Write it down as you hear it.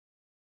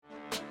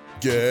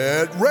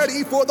Get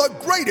ready for the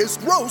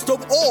greatest roast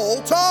of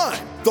all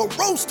time, the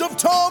Roast of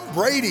Tom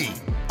Brady,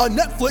 a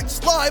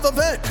Netflix live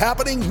event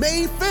happening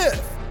May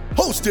 5th.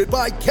 Hosted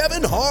by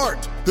Kevin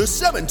Hart, the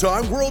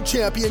 7-time world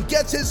champion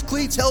gets his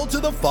cleats held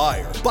to the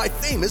fire by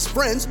famous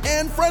friends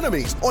and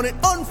frenemies on an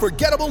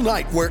unforgettable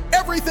night where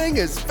everything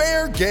is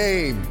fair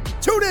game.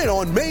 Tune in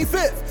on May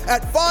 5th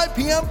at 5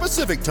 p.m.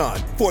 Pacific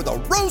time for the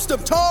Roast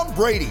of Tom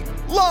Brady,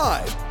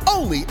 live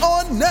only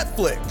on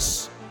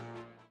Netflix.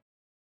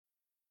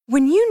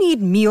 When you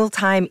need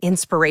mealtime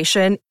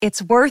inspiration,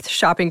 it's worth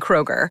shopping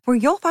Kroger, where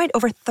you'll find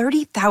over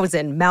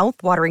 30,000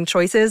 mouth-watering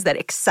choices that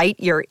excite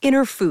your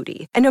inner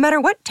foodie. And no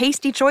matter what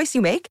tasty choice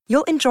you make,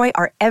 you'll enjoy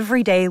our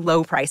everyday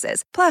low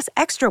prices, plus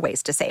extra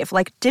ways to save,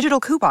 like digital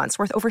coupons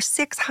worth over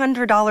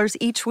 $600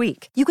 each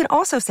week. You can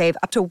also save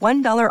up to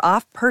 $1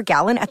 off per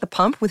gallon at the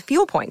pump with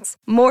fuel points.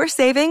 More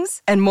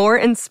savings and more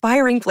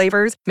inspiring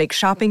flavors make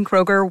shopping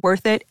Kroger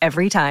worth it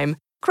every time.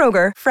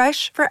 Kroger,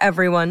 fresh for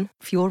everyone.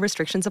 Fuel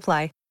restrictions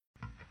apply.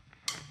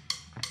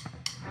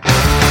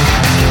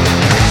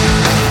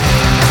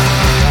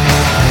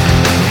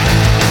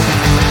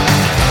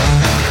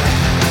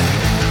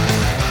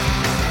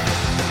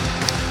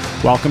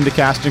 Welcome to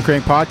Cast and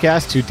Crank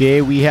Podcast.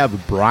 Today we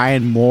have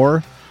Brian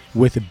Moore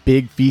with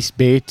Big Feast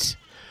Baits.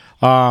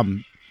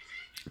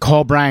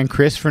 Call Brian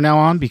Chris from now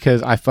on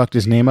because I fucked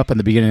his name up in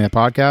the beginning of the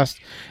podcast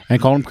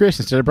and called him Chris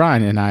instead of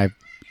Brian. And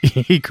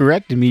he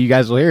corrected me. You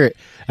guys will hear it.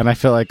 And I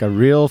felt like a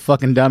real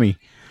fucking dummy.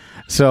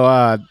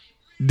 So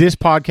this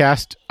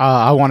podcast,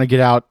 I want to get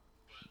out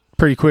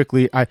pretty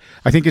quickly. I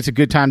think it's a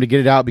good time to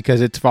get it out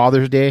because it's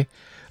Father's Day.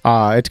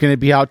 It's going to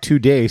be out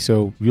today,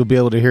 so you'll be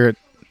able to hear it.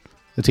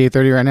 It's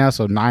 8:30 right now,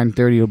 so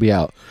 9:30 it'll be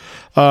out.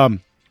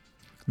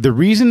 The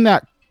reason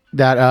that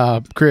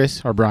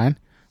Chris, or Brian,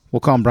 we'll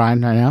call him Brian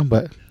right now,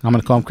 but I'm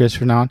going to call him Chris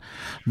from now on.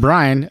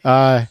 Brian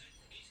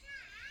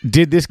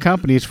did this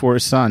company is for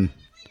his son.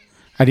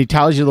 And he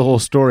tells you the whole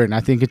story, and I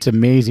think it's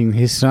amazing.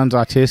 His son's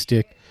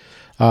autistic.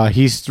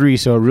 He's 3,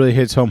 so it really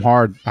hits home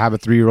hard. I have a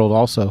 3-year-old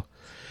also.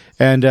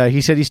 And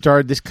he said he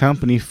started this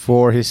company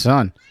for his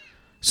son.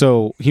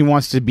 So he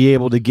wants to be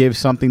able to give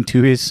something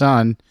to his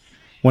son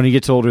when he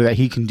gets older that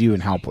he can do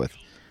and help with.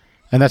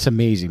 And that's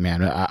amazing,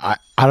 man. I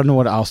don't know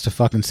what else to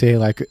fucking say.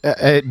 Like,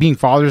 being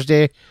Father's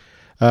Day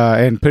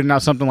and putting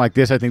out something like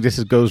this, I think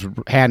this goes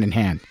hand in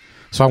hand.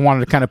 So I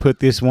wanted to kind of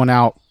put this one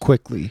out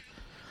quickly.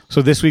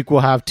 So this week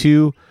we'll have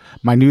 2.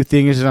 My new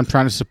thing is that I'm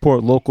trying to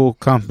support local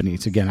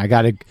companies. Again, I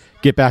got to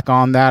get back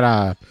on that.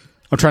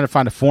 I'm trying to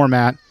find a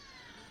format.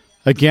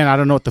 Again, I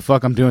don't know what the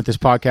fuck I'm doing with this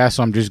podcast,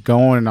 so I'm just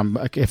going. And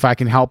if I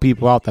can help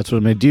people out, that's what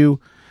I'm going to do.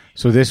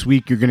 So this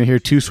week you're going to hear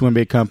 2 swim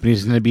bait companies.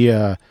 It's going to be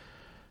a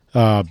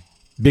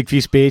Big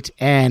Feast Baits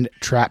and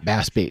Trap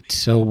Bass Baits.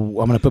 So I'm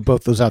going to put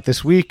both those out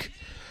this week.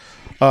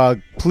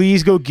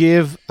 Please go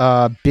give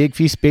Big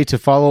Feast Baits a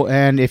follow,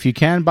 and if you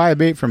can, buy a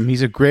bait from him.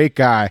 He's a great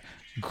guy,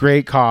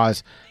 great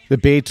cause. The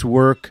baits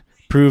work,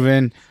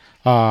 proven.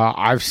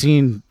 I've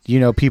seen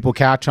people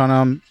catch on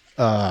them.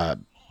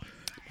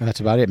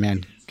 That's about it,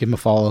 man. Give him a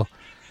follow.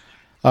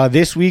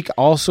 This week,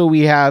 also,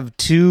 we have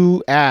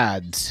 2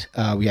 ads.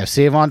 We have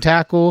Save on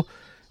Tackle,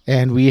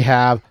 and we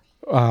have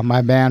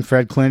my man,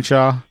 Fred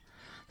Clinshaw.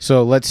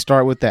 So let's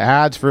start with the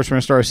ads. First, we're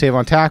going to start with Save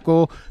on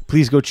Tackle.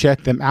 Please go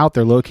check them out.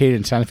 They're located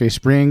in Santa Fe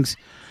Springs.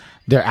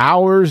 Their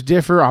hours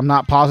differ. I'm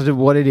not positive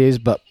what it is,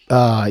 but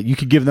you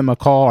could give them a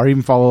call or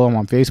even follow them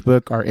on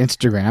Facebook or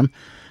Instagram.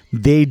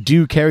 They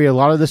do carry a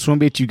lot of the swim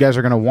baits you guys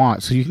are going to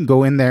want. So you can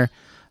go in there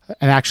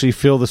and actually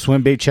feel the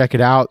swim bait, check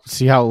it out,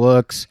 see how it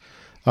looks.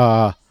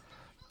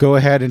 Go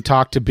ahead and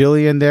talk to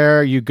Billy in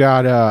there. You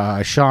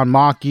got Sean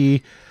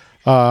Mockey,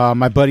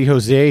 my buddy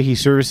Jose. He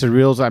services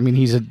reels. I mean,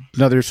 he's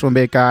another swim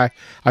bait guy.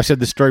 I've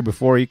said this story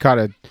before. He caught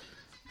a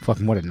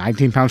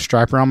 19-pound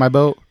striper on my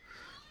boat.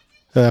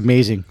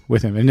 Amazing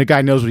with him. And the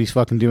guy knows what he's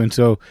fucking doing.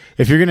 So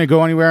if you're going to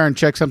go anywhere and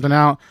check something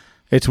out,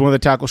 it's one of the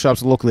tackle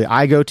shops locally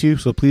I go to.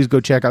 So please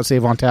go check out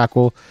Save on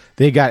Tackle.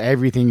 They got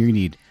everything you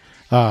need.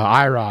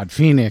 iRod,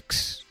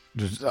 Phoenix,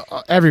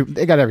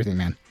 they got everything,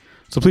 man.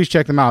 So please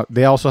check them out.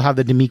 They also have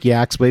the Demiki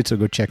Axe Blade, so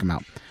go check them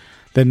out.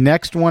 The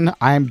next one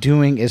I'm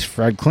doing is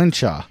Fred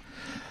Clinshaw.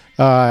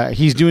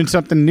 He's doing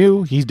something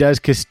new. He does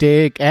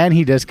Castaic and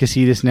he does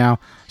Casitas now.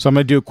 So I'm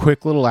going to do a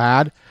quick little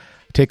ad.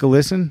 Take a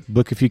listen,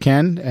 book if you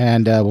can,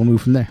 and we'll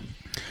move from there.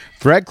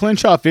 Fred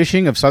Clinshaw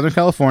Fishing of Southern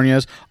California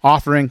is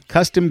offering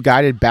custom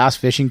guided bass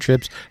fishing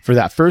trips for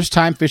that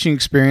first-time fishing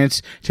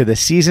experience to the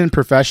seasoned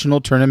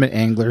professional tournament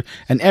angler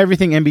and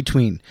everything in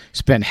between.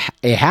 Spend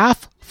a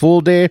half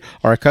full day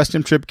or a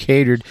custom trip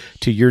catered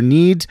to your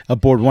needs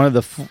aboard one of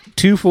the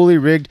 2 fully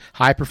rigged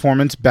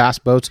high-performance bass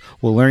boats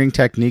with learning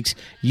techniques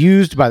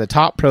used by the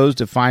top pros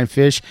to find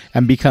fish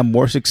and become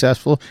more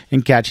successful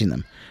in catching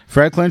them.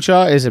 Fred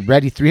Clinshaw is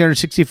ready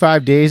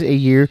 365 days a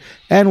year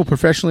and will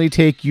professionally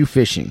take you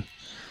fishing.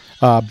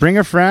 Bring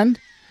a friend,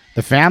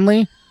 the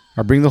family,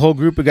 or bring the whole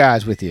group of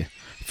guys with you.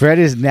 Fred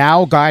is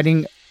now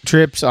guiding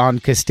trips on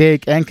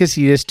Castaic and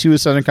Casitas, 2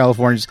 of Southern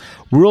California's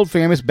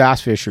world-famous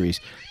bass fisheries.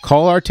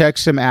 Call or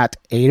text him at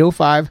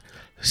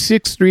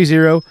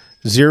 805-630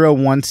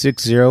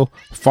 0160.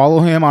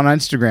 Follow him on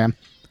Instagram.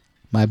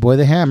 My boy,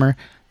 the Hammer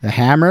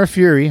of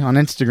Fury on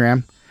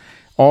Instagram.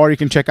 Or you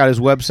can check out his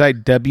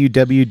website,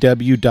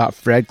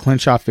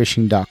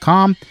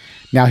 www.fredclinshawfishing.com.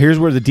 Now, here's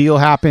where the deal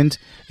happens.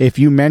 If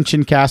you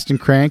mention Cast and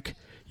Crank,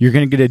 you're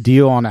going to get a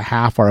deal on a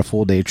half or a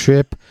full day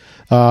trip.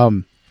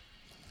 I'm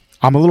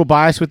a little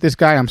biased with this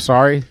guy. I'm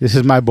sorry. This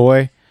is my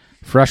boy.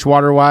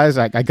 Freshwater wise,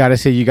 I got to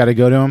say you got to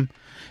go to him.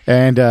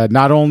 And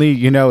not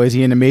only, is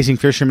he an amazing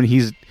fisherman,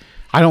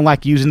 I don't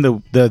like using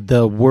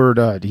the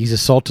word he's a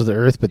salt of the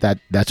earth, but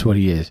that's what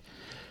he is.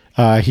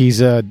 He's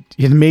an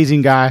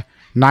amazing guy,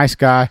 nice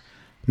guy.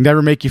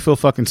 Never make you feel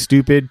fucking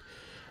stupid.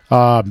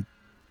 Just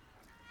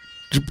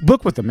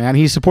book with him, man.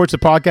 He supports the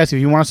podcast. If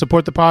you want to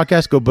support the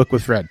podcast, go book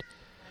with Fred.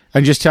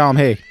 And just tell him,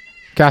 hey,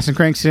 Cast and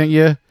Crank sent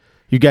you.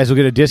 You guys will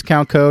get a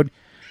discount code.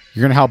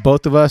 You're going to help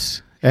both of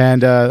us.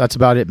 And that's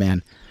about it,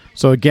 man.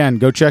 So, again,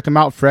 go check him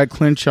out,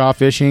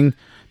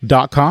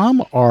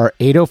 fredclinshawfishing.com or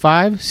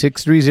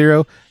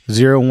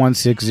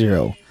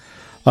 805-630-0160.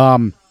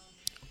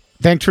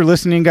 Thanks for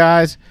listening,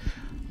 guys.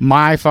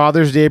 My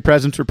Father's Day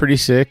presents were pretty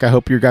sick. I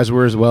hope your guys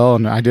were as well.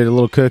 And I did a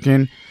little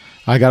cooking.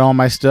 I got all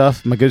my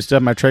stuff, my good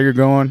stuff, my Traeger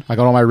going. I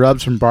got all my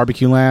rubs from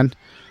Barbecue Land.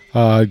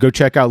 Go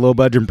check out Lil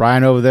Budge and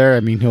Brian over there. I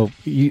mean, he'll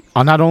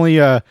not only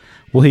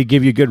will he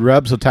give you good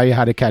rubs, he'll tell you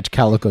how to catch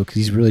calico because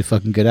he's really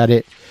fucking good at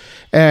it.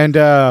 And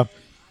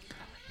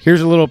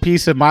here's a little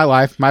piece of my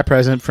life, my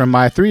present from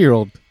my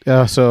 3-year-old.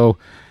 So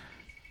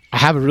I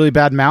have a really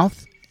bad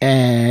mouth,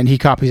 and he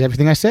copies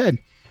everything I said,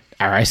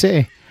 or I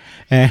say.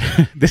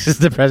 And this is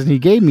the present he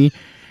gave me.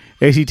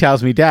 As he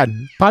tells me, Dad,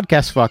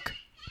 podcast fuck.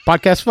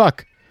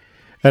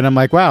 And I'm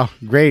like, wow,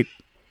 great.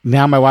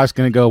 Now my wife's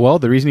going to go, well,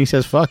 the reason he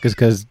says fuck is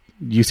because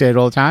you say it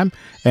all the time,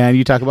 and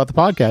you talk about the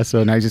podcast.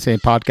 So now he's just saying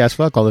podcast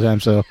fuck all the time.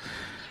 So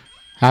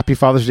happy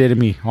Father's Day to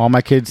me. All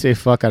my kids say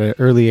fuck at an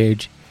early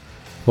age.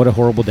 What a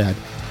horrible dad.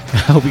 I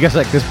hope you guys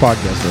like this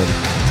podcast later.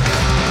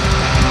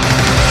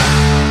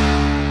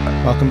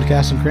 Welcome to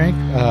Cast and Crank.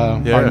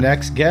 Our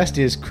next guest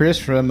is Chris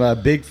from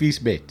Big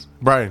Feast Baits.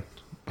 Brian.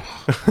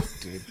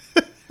 Dude.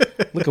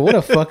 Look at what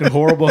a fucking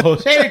horrible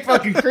host. Hey,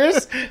 fucking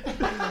Chris.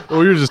 Well,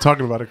 we were just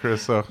talking about it,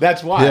 Chris. So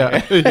that's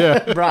why.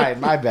 Yeah. Brian,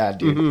 my bad,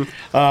 dude.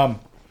 Mm-hmm.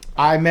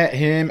 I met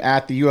him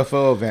at the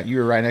UFO event. You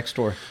were right next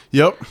door.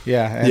 Yep.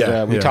 Yeah,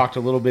 and we talked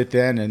a little bit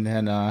then, and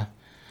then I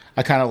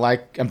kind of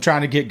I'm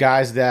trying to get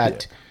guys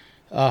that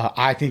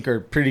I think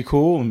are pretty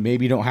cool and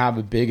maybe don't have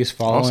the biggest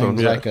following,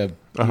 like a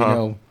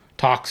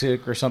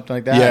Toxic or something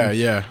like that.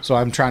 Yeah. So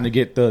I'm trying to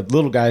get the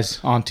little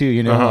guys on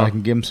too, I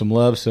can give them some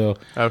love. So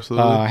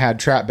absolutely. I had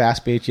trap bass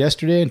baits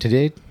yesterday, and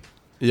today,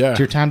 it's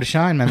your time to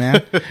shine, my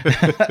man.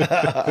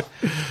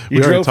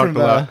 You drove from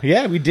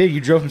we did.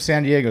 You drove from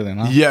San Diego then,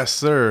 huh? Yes,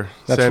 sir.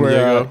 That's San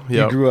where Diego.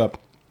 You grew up.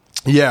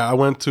 Yeah, I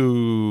went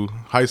to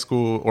high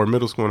school or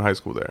middle school and high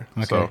school there.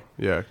 Okay. So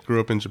grew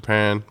up in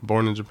Japan,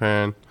 born in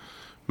Japan,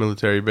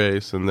 military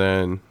base, and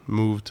then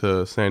moved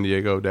to San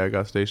Diego. Dad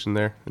got stationed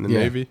there in the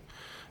Navy.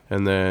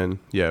 And then,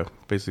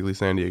 basically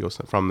San Diego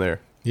from there.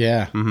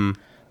 Yeah. Mm-hmm.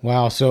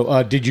 Wow.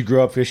 So did you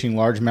grow up fishing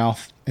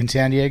largemouth in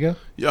San Diego?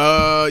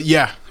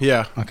 Yeah.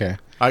 Okay.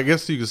 I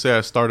guess you could say I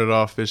started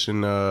off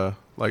fishing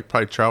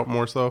probably trout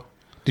more so.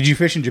 Did you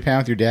fish in Japan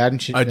with your dad and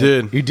shit? I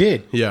did. You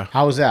did? Yeah.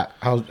 How was that?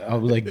 How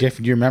different?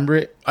 Do you remember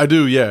it? I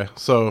do, yeah.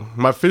 So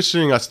my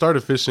fishing, I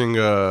started fishing,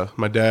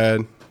 my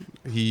dad,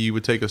 he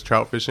would take us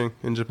trout fishing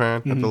in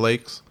Japan at the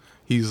lakes.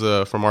 He's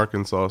from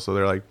Arkansas, so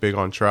they're big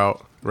on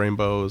trout,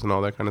 rainbows, and all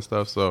that kind of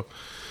stuff. So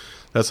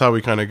that's how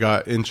we kind of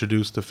got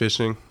introduced to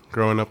fishing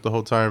growing up the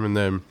whole time. And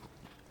then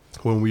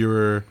when we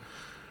were,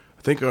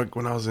 I think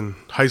when I was in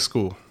high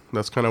school,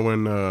 that's kind of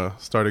when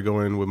started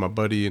going with my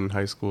buddy in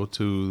high school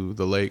to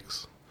the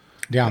lakes.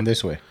 Down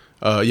this way?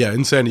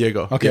 In San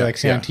Diego. Okay,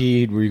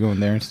 Santee, were you going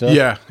there and stuff?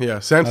 Yeah.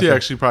 Santee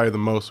actually probably the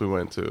most we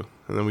went to.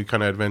 And then we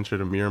kind of adventured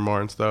to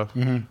Miramar and stuff.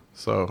 Mm-hmm.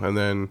 So, and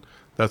then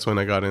that's when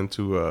I got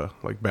into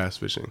bass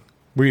fishing.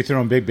 Were you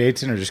throwing big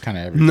baits in or just kind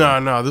of everything?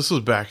 No. This was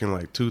back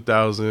in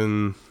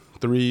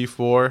 2003,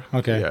 2004.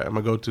 Okay. Yeah,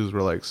 my go-tos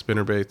were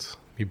spinner baits.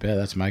 You bet.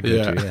 That's my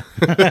go-to,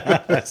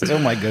 yeah. That's still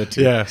my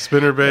go-to. Yeah,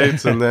 spinner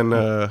baits. And then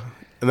I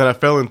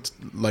fell in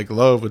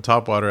love with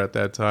topwater at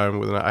that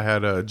time. I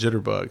had a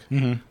jitterbug.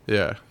 Mm-hmm.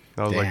 Yeah.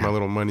 That was my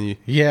little money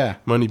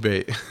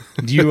bait.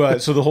 Do you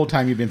so the whole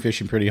time you've been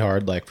fishing pretty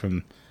hard,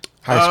 from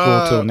high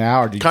school till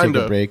now, or did you take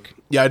a break?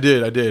 Yeah, I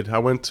did. I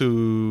went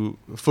to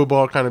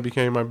football, kind of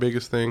became my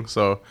biggest thing.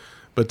 So,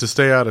 but to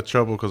stay out of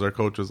trouble, because our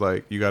coach was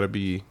you got to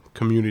be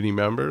community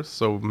members.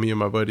 So me and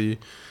my buddy,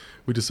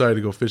 we decided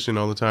to go fishing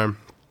all the time,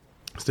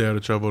 stay out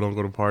of trouble, don't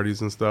go to parties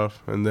and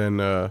stuff. And then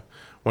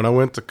when I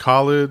went to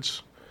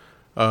college,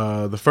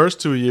 the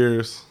first 2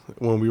 years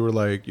when we were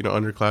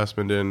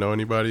underclassmen, didn't know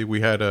anybody, we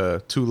had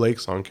 2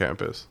 lakes on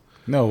campus.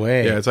 No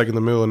way. Yeah, it's in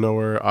the middle of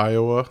nowhere,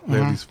 Iowa. They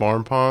have these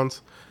farm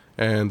ponds,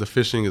 and the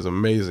fishing is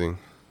amazing.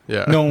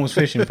 Yeah. No one was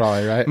fishing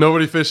probably, right?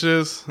 Nobody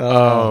fishes.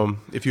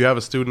 If you have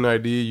a student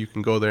ID, you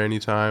can go there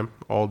anytime,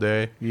 all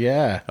day.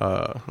 Yeah.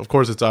 Of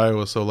course, it's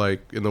Iowa, so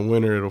in the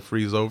winter it'll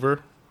freeze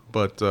over.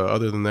 But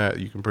other than that,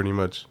 you can pretty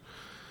much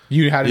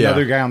You had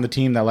another guy on the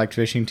team that liked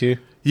fishing too?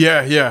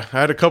 Yeah. I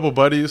had a couple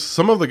buddies.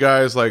 Some of the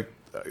guys, like,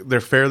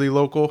 they're fairly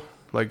local,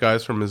 like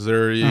guys from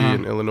Missouri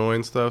and Illinois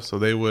and stuff. So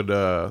they would,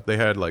 they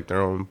had like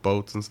their own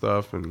boats and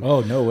stuff. And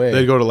Oh, no way.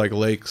 they'd go to like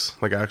lakes,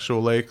 like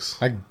actual lakes.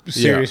 Like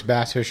serious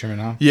bass fishermen,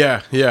 huh?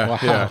 Yeah.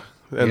 Wow.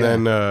 And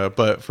then,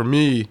 but for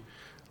me,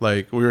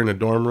 like, we were in a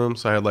dorm room,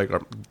 so I had like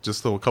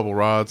just a couple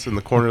rods in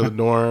the corner of the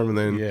dorm, and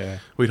then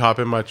we'd hop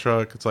in my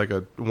truck. It's like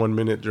a 1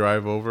 minute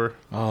drive over.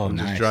 Oh, and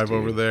nice, just drive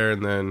over there,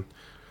 and then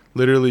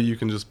literally you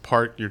can just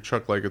park your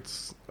truck like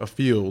it's a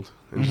field,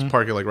 and just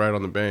park it like right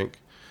on the bank,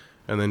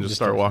 and then just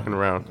start walking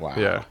around. Wow.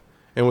 Yeah.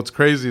 And what's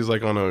crazy is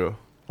like on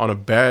a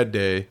bad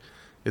day,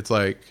 it's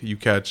like you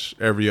catch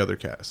every other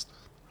cast.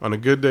 On a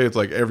good day, it's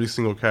like every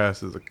single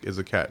cast is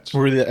a catch.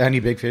 Were there any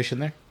big fish in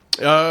there?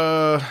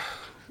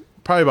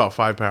 Probably about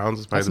 5 pounds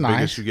is probably That's the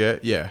biggest nice. you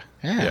get.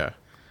 Yeah.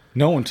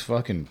 No one's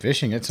fucking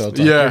fishing it, so it's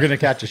like you're going to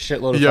catch a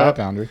shitload of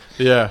 5-pounder.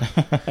 Yeah.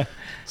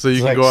 So you It's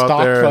can like go out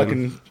stock there.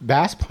 fucking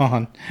bass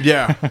pond.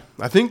 Yeah.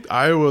 I think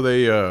Iowa,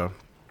 they,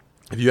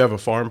 if you have a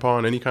farm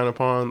pond, any kind of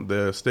pond,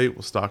 the state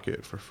will stock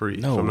it for free,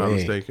 No if I'm not way.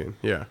 mistaken.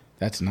 Yeah.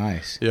 That's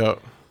nice. Yeah.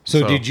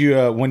 So did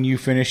you, when you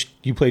finished,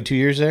 you played 2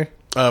 years there?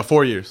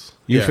 4 years.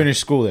 You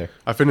finished school there?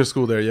 I finished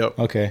school there, yep.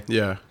 Okay.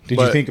 Yeah. Did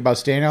you think about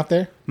staying out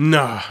there?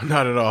 No,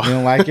 not at all. You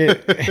don't like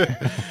it?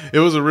 It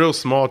was a real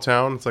small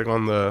town. It's like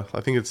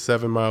I think it's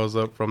 7 miles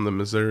up from the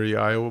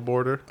Missouri-Iowa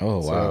border. Oh,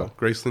 It's, wow.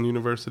 Graceland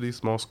University,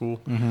 small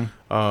school.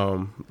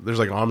 There's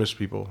like Amish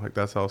people. Like,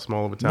 that's how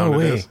small of a town No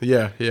it way. is.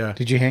 Yeah.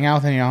 Did you hang out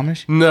with any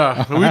Amish?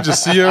 No, we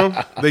just see them.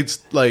 They'd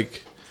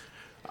like,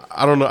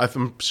 I don't know.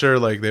 I'm sure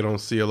like they don't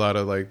see a lot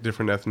of like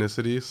different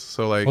ethnicities.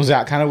 So like, Was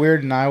that kind of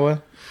weird in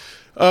Iowa?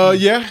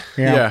 yeah.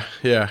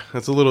 Yeah.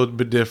 It's a little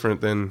bit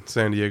different than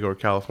San Diego or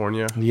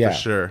California. Yeah. For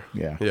sure.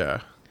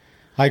 Yeah.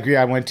 I agree.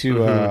 I went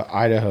to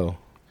Idaho,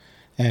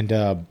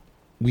 and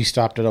we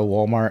stopped at a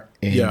Walmart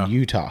in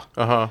Utah.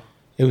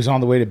 It was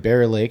on the way to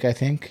Bear Lake, I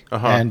think.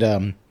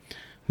 And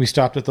we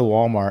stopped at the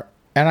Walmart.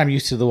 And I'm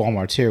used to the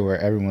Walmarts here where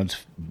everyone's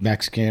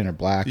Mexican or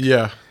black.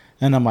 Yeah.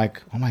 And I'm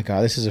like, oh my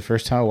God, this is the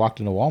first time I walked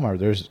into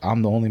Walmart.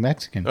 I'm the only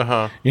Mexican.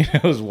 You know,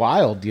 it was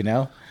wild, you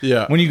know?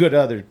 Yeah. When you go to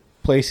other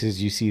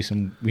places, you see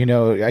some, you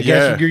know, I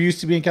guess you're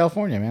used to being in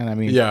California, man. I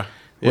mean, where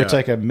it's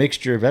like a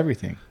mixture of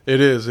everything. It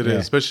is,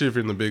 especially if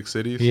you're in the big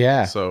cities.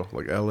 Yeah. So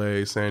like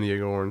LA, San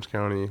Diego, Orange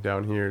County,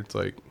 down here, it's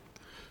like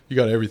you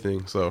got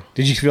everything. So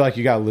Did you feel like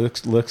you got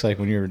looks like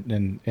when you were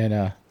in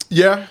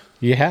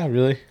yeah,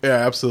 really?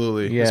 yeah,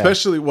 absolutely. Yeah.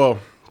 Especially, well,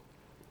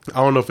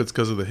 I don't know if it's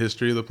because of the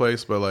history of the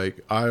place, but like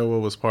Iowa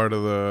was part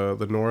of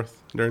the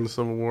North during the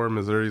Civil War.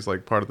 Missouri's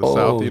like part of the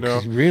South, you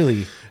know.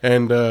 Really?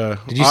 And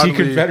Did you see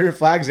Confederate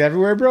flags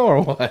everywhere, bro,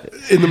 or what?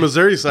 in the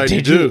Missouri side?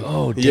 Did you you? do.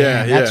 Oh,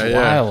 damn, that's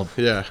wild.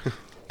 Yeah.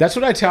 That's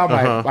what I tell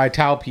I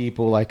tell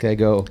people. Like I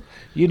go,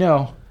 you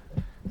know,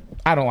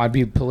 I don't want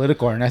to be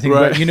political or nothing,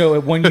 Right. but you know,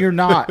 when you're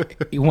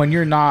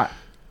not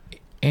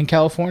in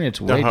California,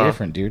 it's way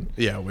different, dude.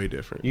 Yeah, way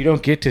different. You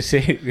don't get to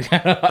say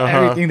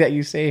everything that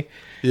you say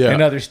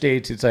in other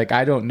states. It's like,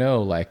 I don't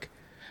know. Like,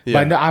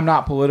 but I'm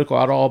not political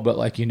at all. But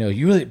like, you know,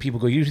 people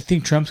go, you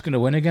think Trump's going to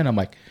win again? I'm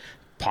like,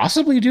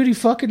 possibly, dude.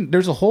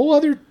 There's a whole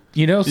other,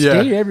 you know,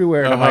 state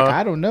everywhere. And I'm like,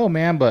 I don't know,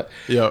 man. But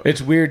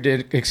it's weird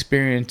to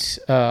experience,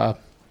 other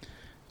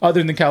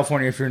than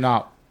California, if you're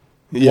not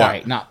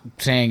white, not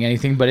saying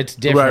anything, but it's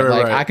different.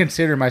 Right. I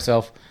consider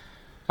myself,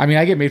 I mean,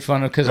 I get made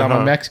fun of because I'm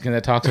a Mexican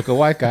that talks like a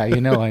white guy,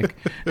 you know, like.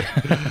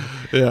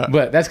 Yeah.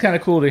 But that's kind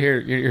of cool to hear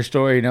your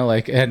story, you know,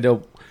 like. And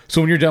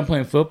so when you're done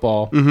playing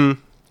football,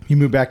 you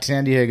move back to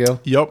San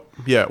Diego. Yep.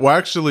 Yeah. Well,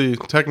 actually,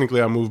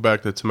 technically, I moved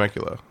back to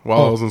Temecula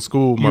while I was in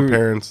school. My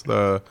parents,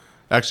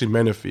 actually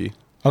Menifee,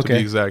 to be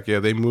exact. Yeah,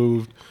 they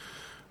moved.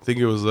 I think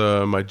it was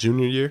my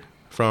junior year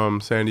from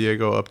San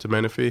Diego up to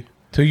Menifee.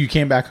 So you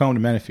came back home to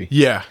Menifee.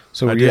 Yeah.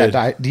 So were you at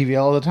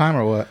DVL all the time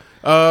or what?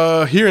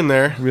 Here and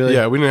there. Really?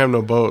 Yeah, we didn't have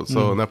no boat,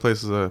 so and that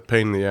place is a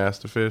pain in the ass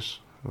to fish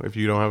if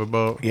you don't have a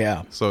boat.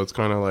 Yeah. So it's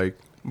kind of like,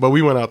 but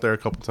we went out there a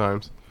couple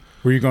times.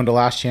 Were you going to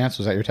Last Chance?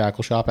 Was that your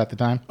tackle shop at the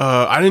time?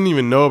 I didn't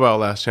even know about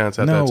Last Chance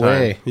at that time. No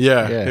way.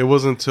 Yeah, it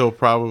wasn't until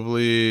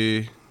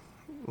probably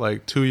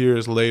like 2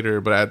 years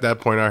later, but at that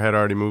point I had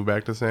already moved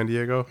back to San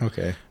Diego.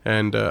 Okay.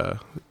 And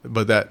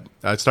but that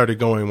I started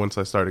going once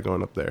I started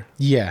going up there.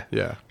 Yeah.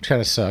 Yeah.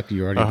 Kind of sucked.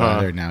 You're already by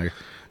there now.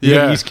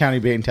 You're in East County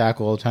bait and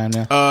tackle all the time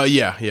now?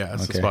 Yeah.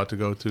 It's the spot to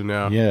go to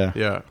now.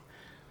 Yeah.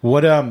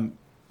 What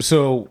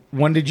so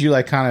when did you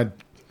like kind of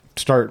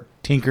start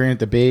tinkering at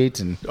the baits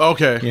and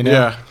okay, you know?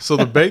 Yeah. So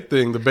the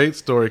bait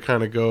story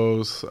kind of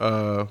goes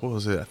what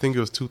was it? I think it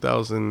was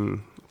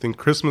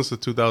Christmas of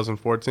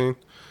 2014.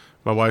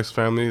 My wife's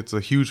family, it's a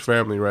huge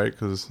family, right?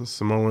 Because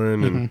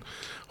Samoan and a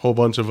whole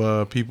bunch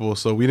of people.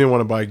 So we didn't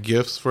want to buy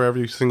gifts for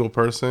every single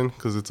person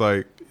because it's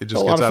like it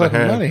just gets out of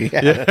hand. Money.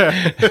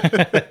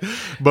 Yeah.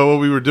 But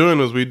what we were doing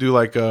was we do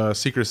like a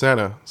Secret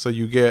Santa. So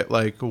you get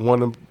like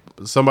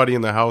somebody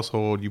in the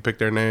household, you pick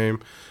their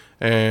name,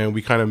 and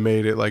we kind of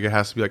made it like it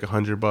has to be like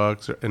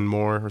 $100 and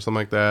more or something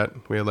like that.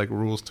 We had like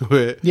rules to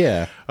it.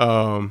 Yeah.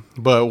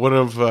 But one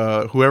of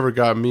whoever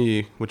got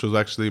me, which was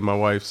actually my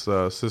wife's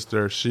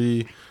sister,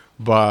 she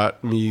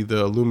bought me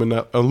the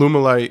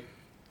Alumilite.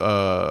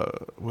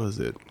 What is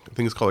it? I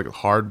think it's called like a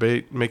hard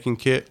bait making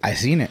kit. I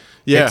seen it.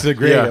 Yeah, it's a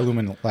great yeah.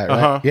 Alumilite,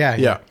 right?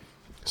 Yeah.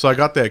 So I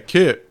got that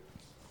kit.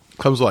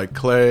 Comes with like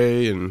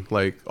clay and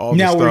like all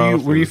Now, the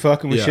stuff. were you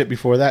fucking with yeah. shit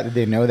before that? Did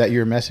they know that you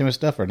were messing with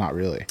stuff or not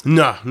really?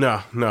 No.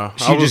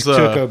 She just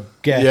took a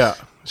guess. Yeah,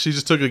 she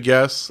just took a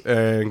guess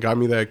and got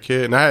me that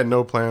kit. And I had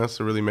no plans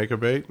to really make a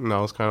bait. And I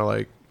was kind of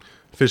like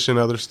fishing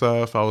other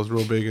stuff. I was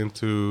real big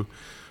into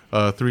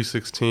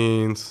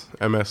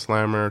 316s, MS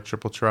Slammer,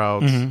 triple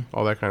trouts,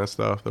 all that kind of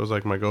stuff. That was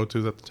like my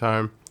go-tos at the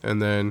time.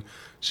 And then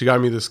she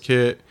got me this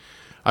kit.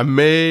 I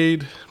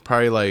made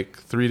probably like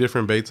 3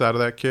 different baits out of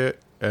that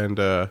kit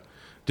and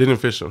didn't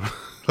fish them.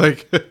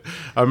 Like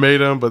I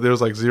made them, but there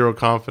was like zero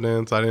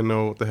confidence. I didn't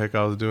know what the heck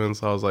I was doing.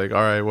 So I was like,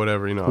 all right,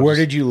 whatever. You know. Where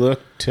did you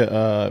look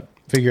to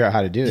figure out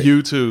how to do it?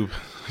 YouTube.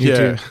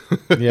 Yeah.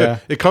 Yeah.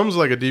 It comes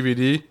like a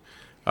DVD.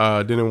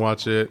 Didn't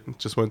watch it.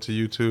 Just went to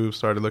YouTube,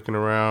 started looking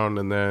around,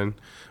 and then,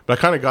 but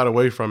I kind of got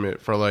away from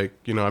it for like,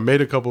 you know, I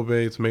made a couple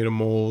baits, made a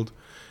mold,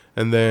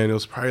 and then it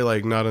was probably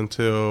like not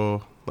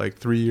until like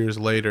 3 years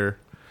later,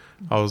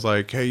 I was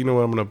like, hey, you know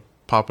what? I'm gonna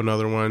pop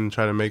another one, and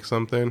try to make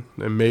something,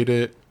 and made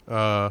it.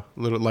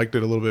 Liked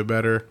it a little bit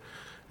better,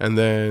 and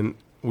then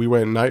we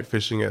went night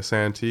fishing at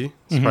Santee.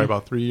 It's probably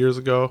about 3 years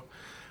ago.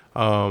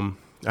 I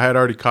had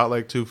already caught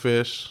like 2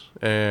 fish,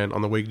 and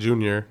on the Wake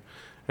Junior.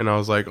 And I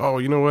was like, oh,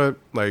 you know what?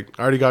 Like,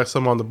 I already got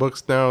some on the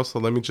books now, so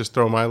let me just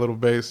throw my little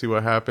bait, see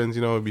what happens.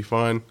 You know, it'd be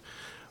fun.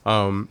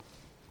 And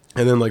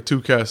then, like,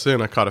 2 casts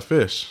in, I caught a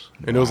fish.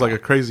 And it was, like, a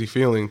crazy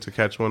feeling to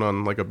catch one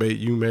on, like, a bait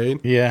you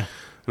made. Yeah.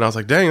 And I was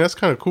like, dang, that's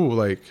kind of cool.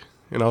 Like,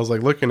 and I was,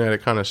 like, looking at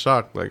it kind of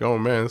shocked. Like, oh,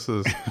 man, it's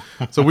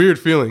a weird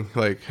feeling.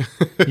 Like,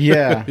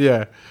 Yeah.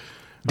 yeah.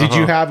 Did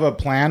you have a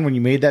plan when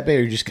you made that bait,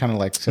 or you just kind of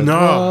like said, No.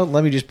 well,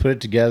 let me just put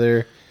it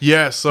together?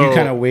 Yeah, so. You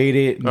kind of weighed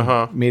it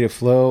and made it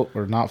float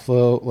or not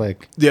float?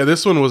 Like, Yeah,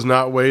 this one was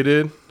not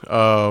weighted,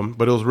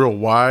 but it was real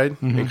wide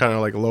and kind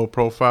of like low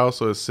profile,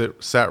 so it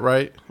sat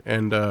right.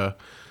 And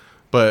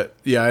but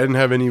yeah, I didn't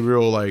have any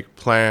real like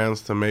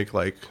plans to make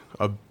like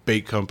a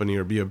bait company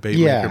or be a bait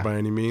maker by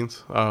any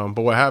means. But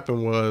what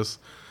happened was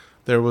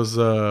there was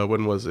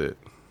when was it?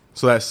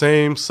 So that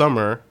same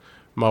summer,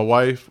 my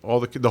wife,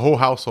 the whole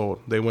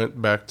household, they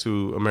went back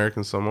to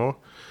American Samoa,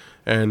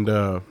 and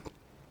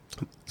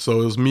so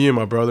it was me and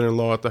my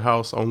brother-in-law at the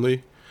house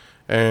only.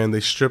 And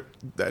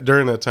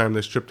during that time,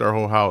 they stripped our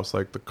whole house,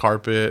 like the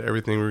carpet,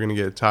 everything. We were going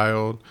to get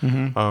tiled.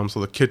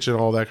 So the kitchen,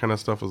 all that kind of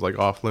stuff was like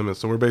off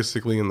limits. So we're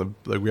basically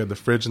we had the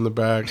fridge in the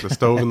back, the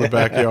stove in the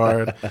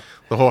backyard.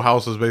 The whole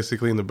house was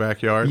basically in the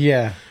backyard.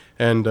 yeah.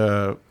 And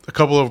a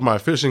couple of my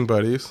fishing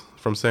buddies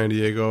from San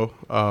Diego,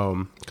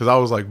 because I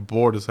was like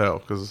bored as hell,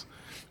 because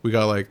we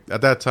got like,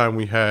 at that time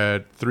we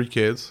had 3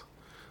 kids.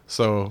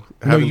 So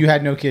No, you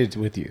had no kids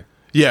with you.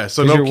 Yeah,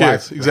 so 'Cause no your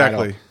kids. wife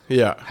Exactly. had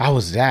Yeah. How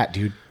was that,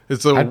 dude?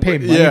 I'd I'd pay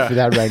money for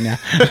that right now.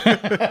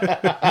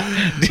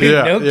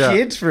 Dude,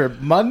 kids for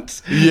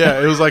months?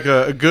 Yeah, it was like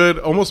a good,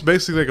 almost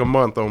basically like a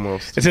month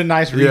almost. It's a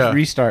nice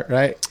restart,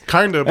 right?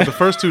 Kind of, but the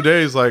first 2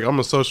 days, like, I'm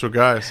a social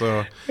guy,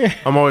 so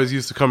I'm always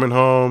used to coming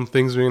home,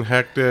 things being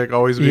hectic,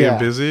 always being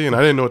busy, and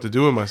I didn't know what to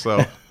do with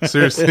myself.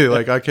 Seriously,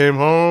 like, I came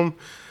home,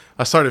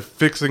 I started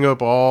fixing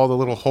up all the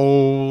little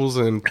holes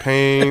and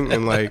paint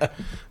and, like,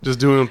 just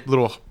doing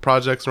little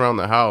projects around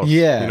the house.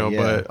 Yeah, you know,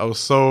 yeah. but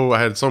I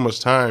had so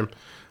much time.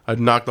 I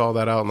knocked all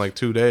that out in like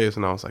 2 days,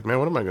 and I was like, man,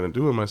 what am I going to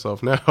do with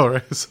myself now?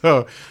 Right.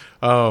 So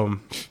I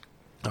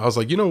was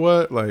like, you know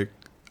what? Like,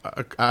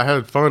 I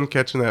had fun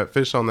catching that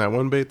fish on that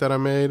one bait that I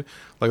made.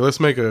 Like, let's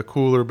make a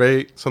cooler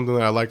bait, something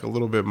that I like a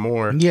little bit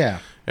more. Yeah.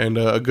 And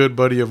a good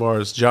buddy of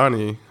ours,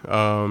 Johnny,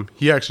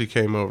 he actually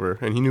came over,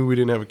 and he knew we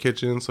didn't have a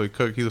kitchen, so he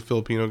cooked. He's a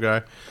Filipino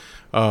guy.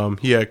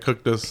 He had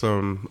cooked us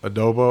some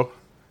adobo,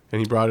 and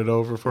he brought it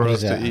over for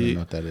us to eat. I don't know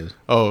what that is.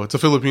 Oh, it's a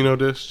Filipino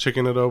dish,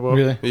 chicken adobo.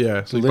 Really?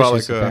 Yeah. So Delicious, he brought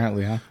like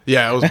apparently, huh?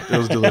 Yeah, it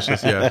was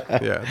delicious. Yeah.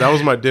 That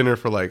was my dinner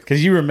for like.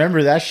 Because you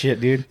remember that shit,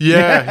 dude.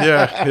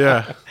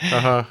 Yeah.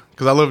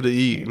 Because I love to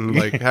eat, and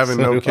like having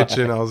So no do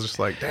kitchen, I was just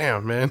like,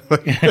 damn, man.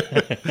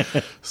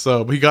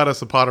 So he got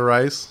us a pot of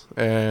rice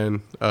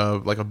and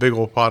like a big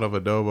old pot of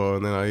adobo,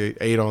 and then I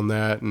ate on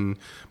that.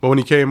 But when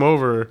he came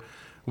over,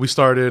 we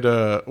started.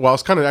 I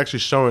was kind of actually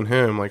showing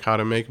him like how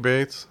to make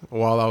baits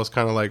while I was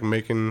kind of like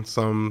making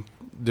some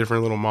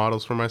different little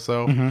models for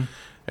myself.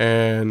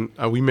 And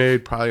we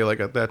made probably like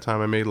at that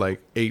time I made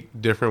like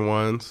 8 different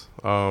ones.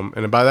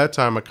 And by that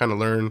time I kind of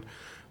learned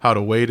how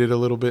to weight it a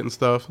little bit and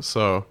stuff.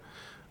 So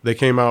they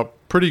came out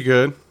pretty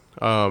good.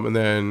 And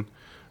then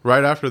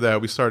right after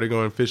that we started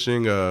going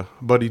fishing.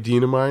 Buddy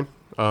Dean of mine,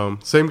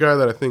 same guy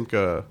that I think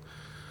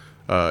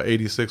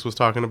 86 was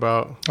talking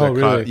about. Oh,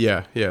 really?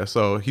 Yeah.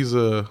 So he's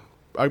a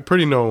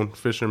pretty known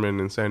fisherman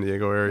in San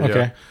Diego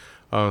area.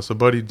 Okay. So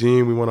Buddy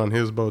Dean, we went on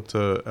his boat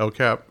to El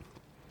Cap.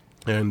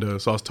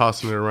 And so I was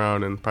tossing it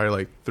around, and probably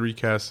like 3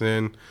 casts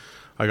in,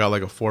 I got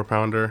like a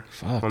 4-pounder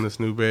on this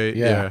new bait.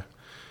 Yeah.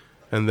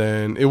 And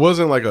then it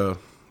wasn't like a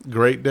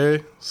great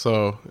day,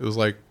 so it was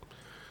like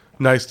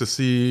nice to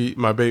see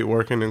my bait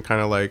working in kind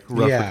of like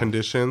rougher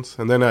conditions.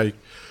 And then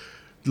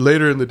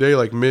later in the day,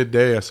 like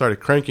midday, I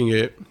started cranking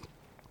it,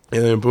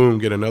 and then boom,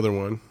 get another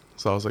one.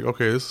 So I was like,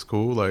 okay, this is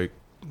cool. Like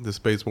this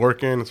bait's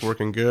working, it's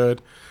working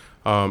good.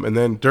 And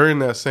then during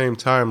that same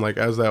time, like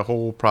as that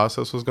whole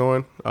process was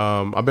going,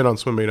 I've been on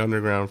Swim Bait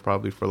Underground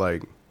probably for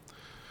like,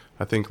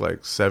 I think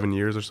like 7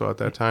 years or so at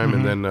that time.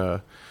 And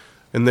then,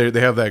 and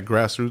they have that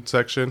grassroots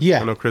section.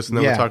 Yeah. I know Chris and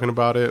them were talking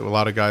about it. A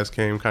lot of guys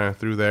came kind of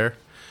through there.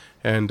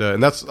 And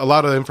that's a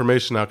lot of the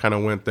information I kind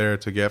of went there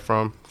to get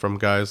from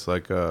guys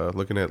like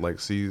looking at like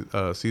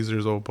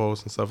Caesar's old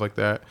posts and stuff like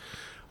that.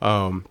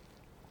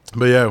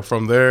 But yeah,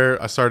 from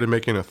there, I started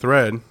making a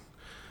thread.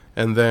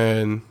 And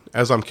then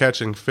as I'm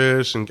catching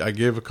fish, and I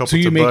give a couple to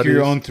buddies. So you make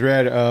your own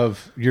thread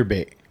of your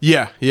bait?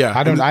 Yeah.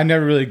 I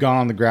never really gone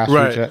on the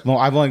grassroots. Right. Well,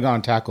 I've only gone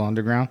on Tackle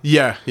Underground.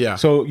 Yeah.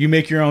 So you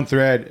make your own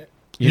thread.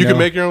 You can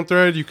make your own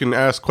thread. You can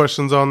ask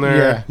questions on there.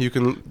 Yeah. You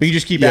can. But you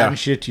just keep adding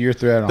shit to your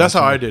thread. That's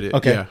how I did it.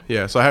 Okay.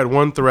 Yeah. So I had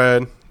one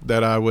thread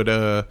that I would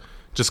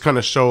just kind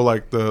of show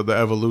like the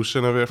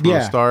evolution of it from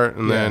the start,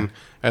 and then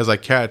as I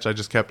catch, I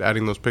just kept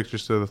adding those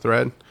pictures to the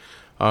thread.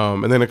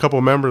 And then a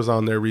couple members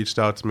on there reached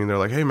out to me. They're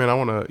like, "Hey man, I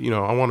want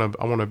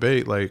to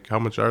bait. Like, how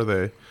much are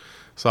they?"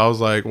 So I was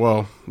like,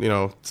 "Well,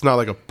 it's not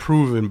like a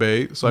proven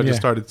bait." So I just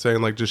started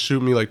saying like, "Just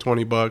shoot me like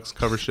 $20,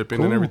 cover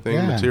shipping and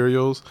everything,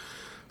 materials,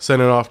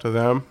 send it off to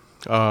them."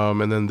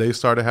 And then they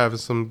started having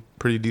some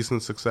pretty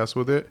decent success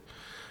with it.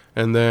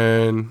 And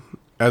then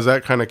as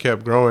that kind of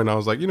kept growing, I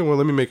was like, you know what?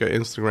 Let me make an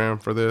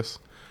Instagram for this.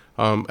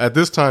 At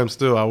this time,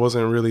 still, I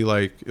wasn't really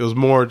like. It was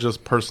more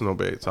just personal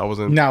baits. I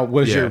wasn't. Now,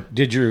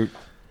 did your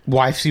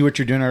wife see what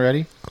you're doing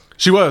already?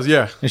 She was,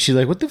 yeah. And she's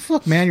like, "What the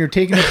fuck, man? You're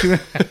taking it to."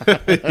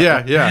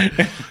 Yeah.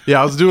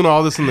 I was doing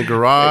all this in the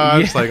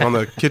garage, like on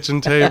the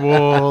kitchen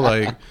table,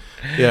 like,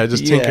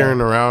 just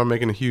tinkering around,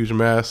 making a huge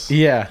mess.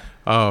 Yeah.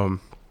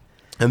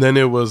 And then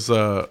it was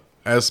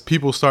as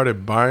people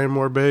started buying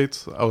more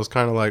baits, I was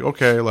kind of like,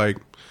 okay, like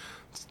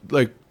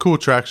cool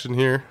traction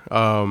here.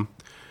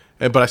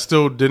 But I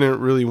still didn't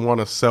really want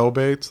to sell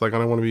baits. Like I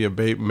don't want to be a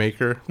bait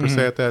maker per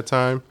se at that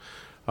time.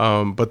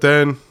 But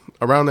then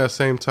around that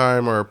same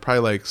time, or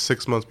probably like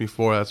 6 months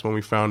before, that's when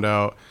we found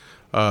out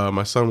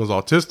my son was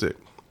autistic.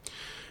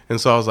 And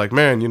so I was like,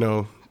 man,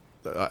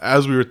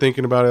 as we were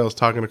thinking about it, I was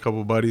talking to a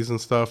couple buddies and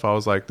stuff. I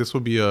was like, this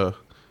would be a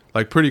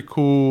like pretty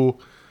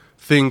cool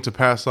thing to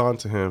pass on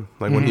to him,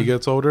 like when he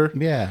gets older.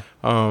 Yeah.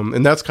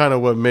 And that's kind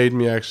of what made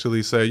me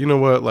actually say, you know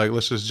what, like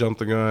let's just jump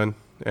the gun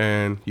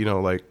and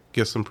like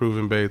get some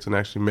proven baits and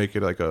actually make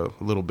it like a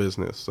little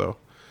business. So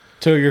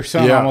your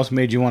son almost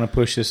made you want to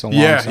push this along.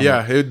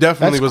 Yeah, it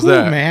definitely was cool,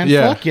 that, man.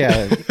 Yeah. Fuck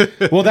yeah.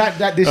 Well,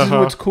 this is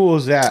what's cool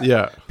is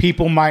that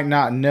people might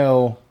not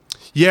know.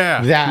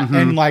 Yeah. That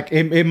and like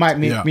it might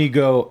make me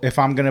go, if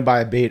I'm gonna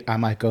buy a bait, I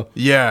might go,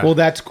 well,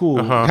 that's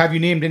cool. Have you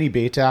named any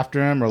baits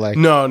after him or like?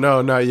 No,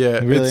 not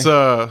yet. Really? It's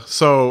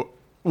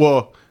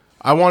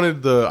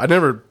I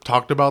never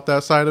talked about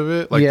that side of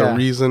it, like the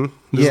reason.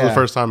 This is the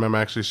first time I'm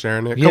actually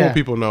sharing it. A couple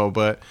people know,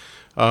 but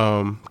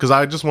because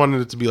I just wanted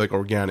it to be like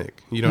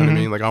organic. You know what I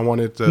mean? Like I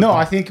wanted to. No,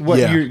 I think what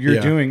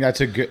you're doing, that's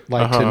a good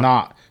to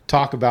not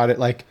talk about it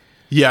like.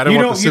 Yeah, I don't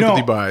want the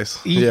sympathy bias.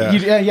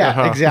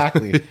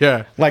 Exactly.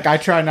 Yeah. Like, I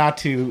try not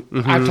to...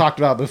 I've talked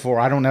about it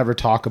before. I don't ever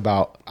talk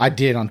about... I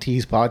did on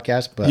T's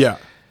podcast, but...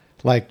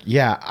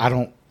 I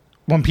don't...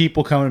 When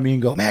people come to me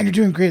and go, man, you're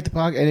doing great at the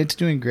podcast, and it's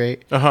doing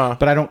great,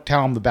 but I don't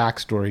tell them the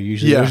backstory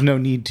usually. There's no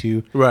need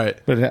to. Right.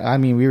 But, I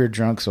mean, we were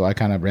drunk, so I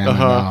kind of ran my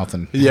mouth.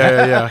 And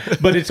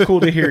But it's cool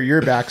to hear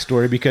your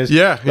backstory because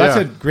that's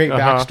a great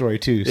backstory,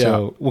 too.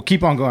 So, we'll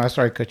keep on going. I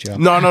started to cut you off.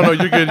 No,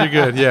 you're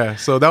good. Yeah.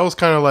 So, that was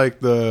kind of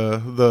like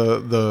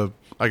the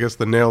I guess,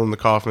 the nail in the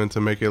coffin to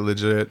make it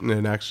legit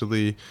and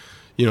actually,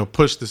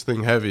 push this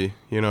thing heavy,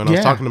 And I was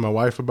talking to my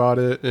wife about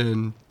it,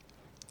 and...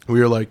 we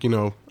were like, I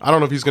don't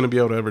know if he's going to be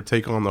able to ever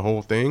take on the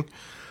whole thing.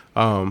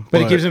 But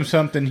it gives him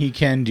something he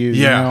can do.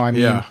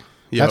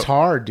 That's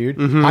hard, dude.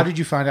 How did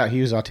you find out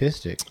he was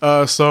autistic?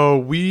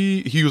 So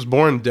he was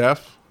born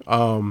deaf,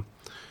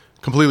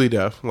 completely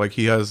deaf. Like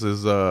he has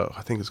his,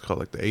 I think it's called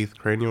like the 8th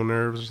cranial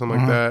nerves or something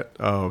like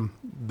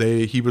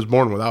that. He was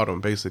born without them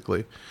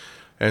basically.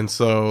 And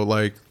so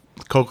like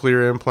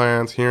cochlear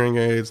implants, hearing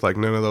aids, like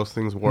none of those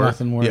things work.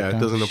 Nothing worked. Yeah, it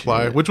doesn't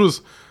apply,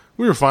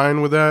 we were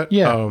fine with that.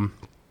 Yeah.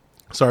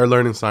 Started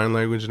learning sign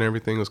language and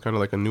everything. It was kind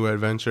of like a new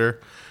adventure.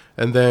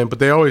 And then, but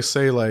they always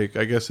say like,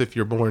 I guess if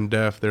you're born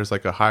deaf, there's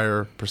like a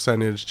higher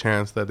percentage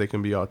chance that they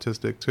can be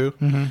autistic too.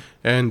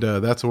 And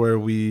that's where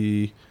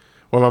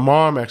my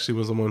mom actually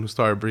was the one who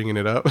started bringing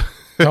it up.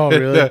 Oh,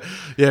 really?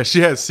 Yeah,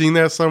 she had seen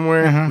that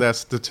somewhere, that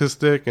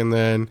statistic, and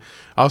then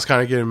I was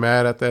kind of getting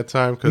mad at that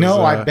time.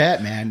 I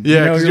bet, man.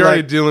 Yeah, because you're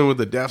already dealing with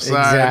the deaf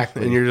side,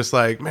 and you're just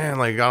like, man,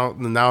 like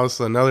now it's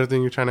another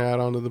thing you're trying to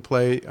add onto the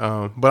plate.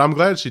 But I'm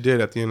glad she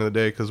did at the end of the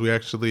day because we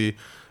actually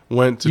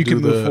went to You do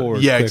can move the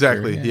forward yeah quicker,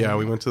 exactly yeah. yeah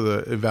we went to the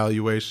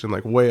evaluation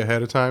like way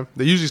ahead of time.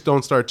 They usually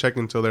don't start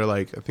checking until they're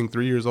like I think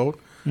 3 years old,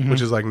 Mm-hmm.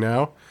 which is like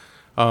now.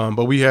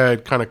 But we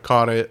had kind of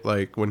caught it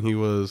like when he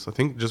was I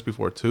think just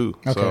before 2.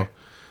 So Okay.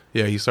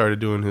 yeah, he started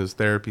doing his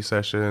therapy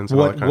sessions and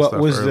all that kind of What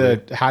stuff was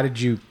early. how did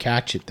you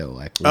catch it though?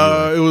 Like, were you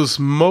like- It was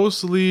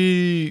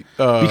mostly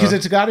because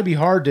it's got to be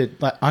hard to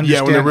like,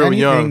 understand when they're real anything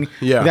young.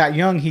 Yeah. that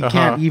young. He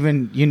can't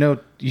even,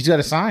 he's got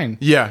a sign.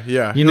 yeah.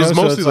 You It know, was so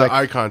mostly it's the like-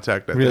 eye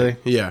contact. I Really?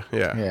 think. Yeah.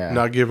 Yeah.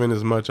 Not giving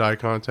as much eye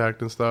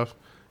contact and stuff.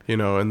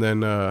 And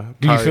then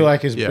Do you feel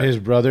like his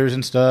brothers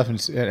and stuff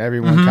and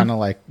everyone kind of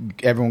like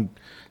everyone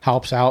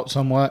helps out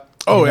somewhat?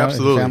 Oh, you know, in the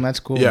absolutely. family? That's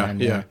cool. Yeah, man.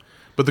 yeah.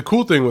 But the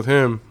cool thing with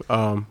him,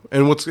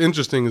 and what's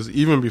interesting is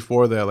even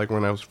before that, like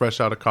when I was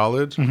fresh out of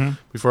college, Mm-hmm.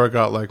 before I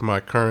got like my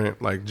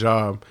current like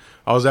job,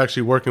 I was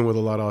actually working with a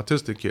lot of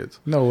autistic kids.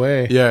 No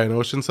way. Yeah, in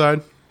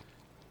Oceanside.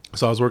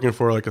 So I was working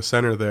for like a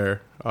center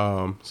there.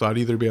 So I'd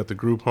either be at the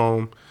group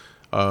home,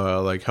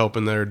 like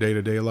helping their day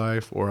to day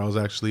life, or I was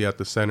actually at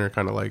the center,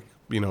 kind of like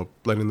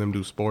letting them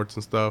do sports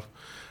and stuff.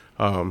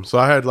 So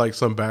I had like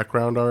some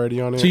background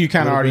already on it. So you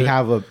kind of a already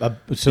little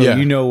have bit. so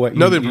you know what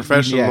nothing you,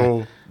 professional.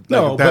 yeah.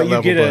 No, at but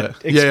you get an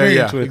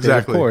experience with it,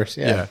 of course,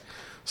 yeah.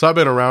 So I've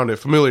been around it,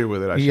 familiar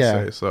with it, I should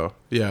Yeah. say. So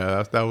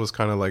yeah, that was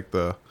kind of like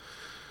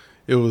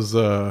it was,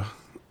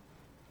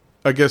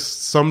 I guess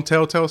some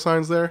telltale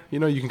signs there. You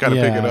can kind of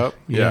pick it Yeah, up.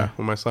 yeah.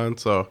 With my son.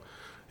 So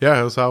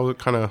yeah, that's how it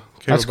kind of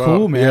came That's about.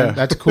 cool, man. Yeah.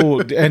 That's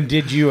cool. And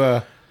did you?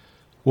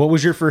 What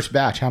was your first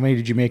batch? How many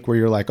did you make? Where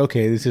you're like,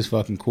 okay, this is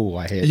fucking cool.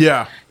 I hit.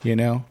 Yeah.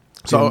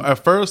 So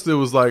at first it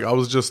was like I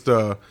was just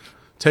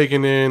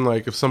taking in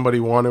like if somebody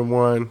wanted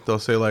one, they'll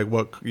say like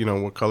what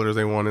colors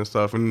they want and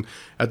stuff. And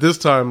at this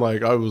time,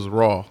 like I was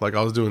raw, like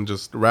I was doing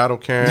just rattle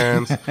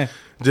cans,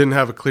 didn't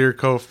have a clear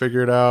coat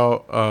figured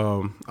out.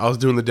 I was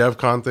doing the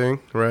DevCon thing,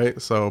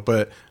 right? So,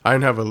 but I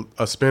didn't have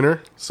a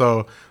spinner,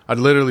 so I'd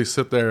literally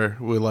sit there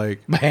with like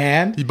by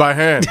hand. by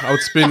hand. I would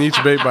spin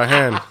each bait by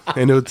hand,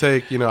 and it would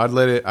take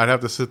I'd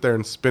have to sit there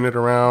and spin it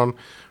around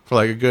for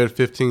like a good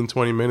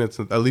 15-20 minutes,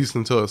 at least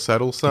until it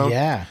settles some.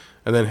 Yeah.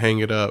 And then hang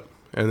it up.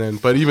 And then,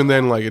 but even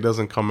then, like it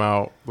doesn't come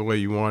out the way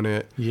you want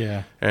it.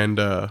 Yeah. And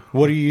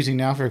What are you using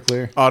now for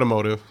clear?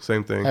 automotive,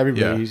 same thing.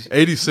 Everybody's-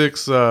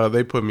 86.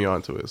 They put me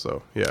onto it,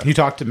 so yeah. You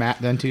talked to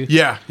Matt then too.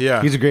 Yeah.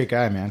 He's a great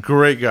guy, man.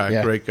 great guy.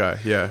 Yeah. Great guy.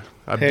 Yeah.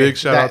 A Hey, big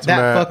shout out to that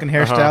Matt. fucking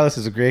hairstylist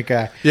is a great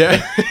guy.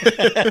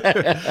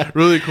 Yeah.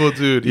 Really cool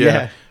dude. Yeah.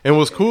 Yeah. And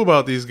what's cool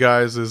about these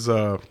guys is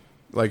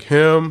like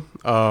him,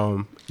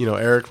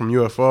 Eric from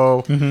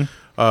UFO. Mm-hmm.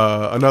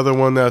 Another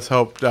one that's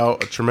helped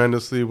out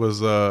tremendously was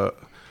the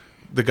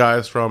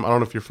guys from, I don't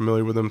know if you're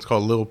familiar with them. It's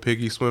called Little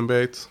Piggy Swim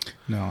Baits.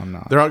 No, I'm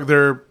not.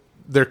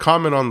 They're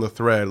common on the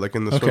thread, like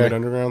in the Swim Okay. It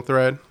Underground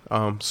thread.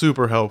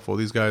 Super helpful.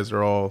 These guys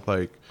are all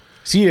like,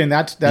 See, and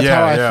that's Yeah,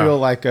 how I yeah. feel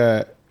like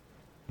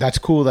that's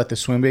cool that the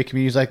swim bait can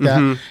be used like that.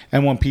 Mm-hmm.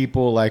 And when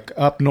people like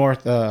up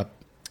north,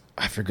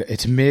 I forget,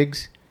 it's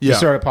Miggs. He Yeah.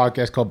 started a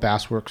podcast called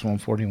Bassworks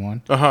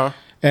 141. uh-huh.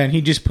 And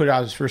he just put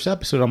out his first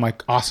episode. I'm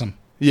like, awesome.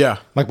 Yeah.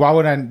 Like, why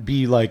would I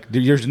be like,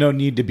 there's no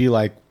need to be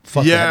like,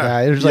 fuck Yeah. that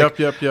guy. There's Yep, like,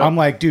 yep, yep. I'm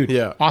like, dude,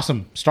 Yeah.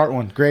 awesome. Start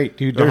one. Great,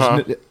 dude. There's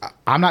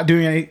I'm not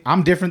doing any,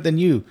 I'm different than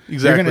you. You're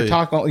Exactly. going to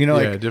talk,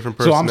 Yeah, different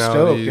so I'm stoked.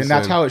 personalities And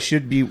that's and- how it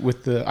should be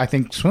with I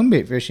think swim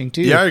bait fishing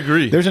too. Yeah, I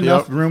agree. There's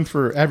enough Yep. room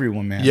for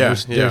everyone, man. Yeah,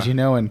 There's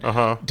yeah. and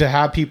Uh-huh. to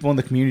have people in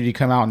the community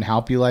come out and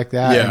help you like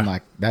that. Yeah. And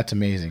like, that's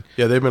amazing.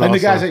 Yeah, they've been And the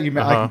awesome. guys that you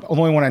met, Uh-huh. like, the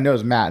only one I know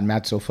is Matt, and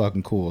Matt's so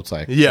fucking cool. It's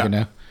like,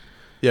 Yeah.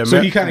 Yeah. So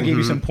Matt- he kind of gave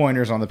you mhm. some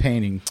pointers on the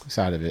painting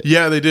side of it.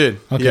 Yeah, they did.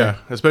 Okay. Yeah,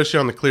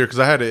 especially on the clear because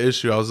I had an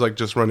issue. I was like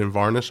just running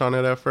varnish on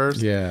it at first.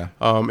 Yeah.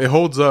 It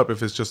holds up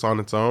if it's just on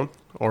its own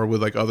or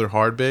with like other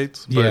hard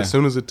baits. But Yeah. as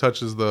soon as it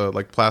touches the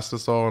like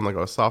plastisol and like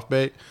a soft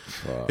bait,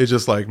 it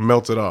just like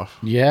melts it off.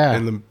 Yeah.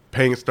 and the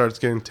paint starts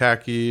getting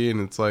tacky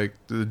and it's like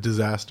a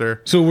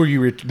disaster. So were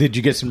you? Did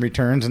you get some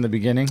returns in the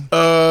beginning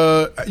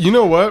You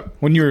know what?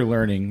 when you were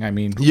learning? I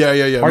mean,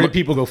 Yeah. Or did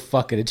people go,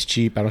 "Fuck it, it's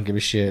cheap. I don't give a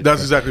shit."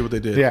 That's exactly what they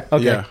did. Yeah,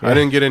 okay, yeah. I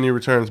didn't get any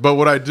returns. But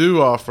what I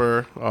do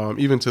offer,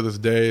 even to this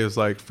day, is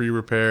like free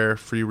repair,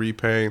 free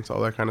repaints,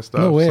 all that kind of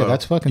stuff. No way,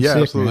 that's fucking sick,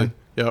 absolutely. man.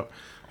 Yep.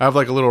 I have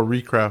like a little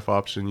recraft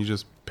option. You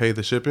just pay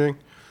the shipping,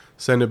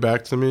 send it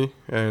back to me,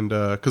 and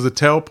because the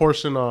tail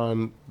portion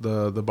on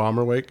the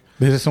bomber wake,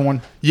 Is this the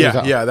one?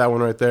 yeah, that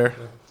one right there.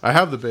 I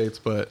have the baits,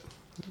 but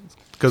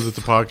because it's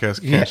a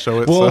podcast, can't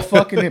show it. Well, so.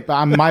 fucking,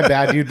 my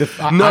bad, dude.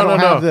 I No, don't no,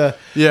 have no. the.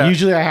 Yeah.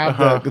 Usually, I have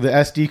Uh-huh. the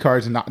SD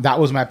cards, and that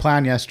was my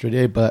plan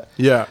yesterday. But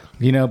Yeah.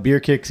 beer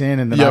kicks in,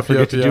 and then I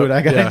forget to do what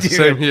I gotta Yeah, do.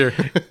 same here.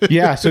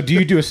 Yeah. So, do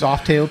you do a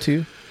soft tail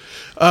too?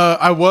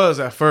 I was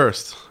at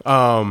first,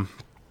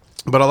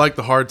 but I like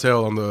the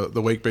hardtail on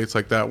the wake baits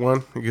like that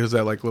one. It gives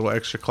that like little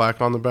extra clack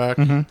on the back,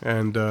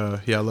 and I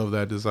love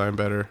that design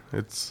better.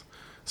 It's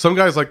some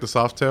guys like the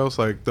soft tails,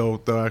 like they'll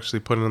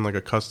actually put in like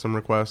a custom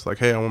request, like,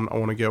 hey, I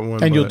want to get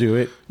one, And you'll but- do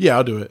it. Yeah,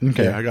 I'll do it.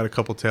 Okay. Yeah, I got a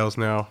couple tails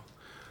now.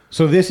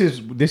 So this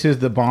is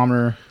the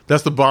bomber.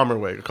 That's the bomber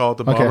wake. I call it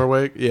the Okay. bomber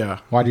wake. Yeah.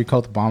 Why do you call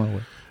it the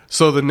bomber?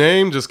 So the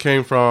name just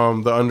came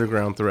from the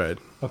underground thread.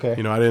 Okay.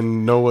 You know, I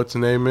didn't know what to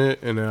name it,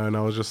 and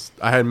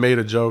I had made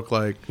a joke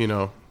like, you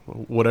know,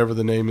 whatever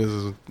the name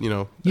is, you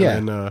know. Yeah.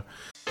 And,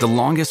 The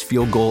longest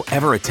field goal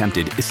ever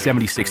attempted is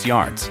 76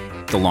 yards.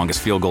 The longest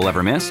field goal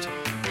ever missed?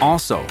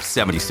 Also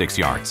 76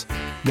 yards.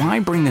 Why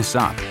bring this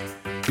up?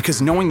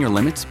 Because knowing your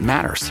limits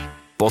matters,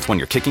 both when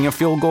you're kicking a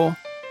field goal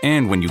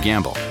and when you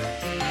gamble.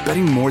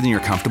 Betting more than you're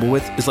comfortable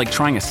with is like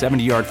trying a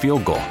 70-yard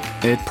field goal.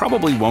 It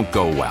probably won't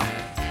go well.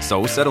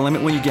 So set a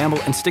limit when you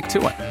gamble and stick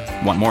to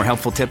it. Want more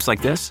helpful tips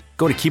like this?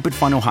 Go to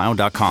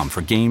keepitfunohio.com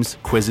for games,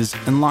 quizzes,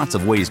 and lots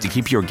of ways to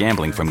keep your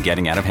gambling from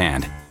getting out of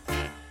hand.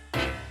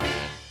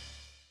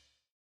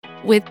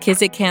 With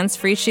Kizik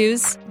hands-free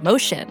shoes,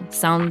 motion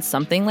sounds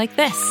something like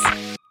this.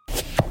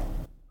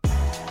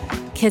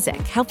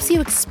 Kizik helps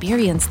you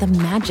experience the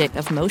magic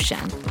of motion.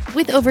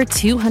 With over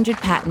 200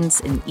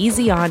 patents and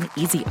easy-on,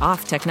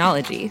 easy-off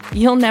technology,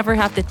 you'll never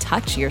have to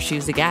touch your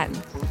shoes again.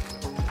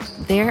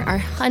 There are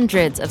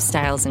hundreds of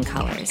styles and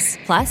colors,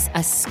 plus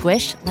a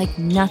squish like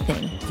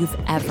nothing you've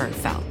ever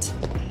felt.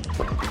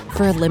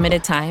 For a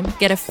limited time,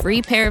 get a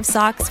free pair of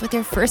socks with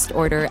your first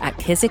order at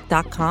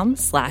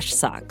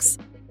kizik.com/socks.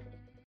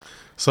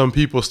 some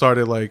people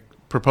started like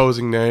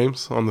proposing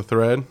names on the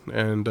thread,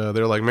 and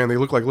they're like, man, they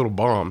look like little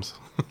bombs,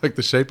 like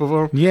the shape of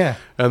them. Yeah.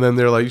 And then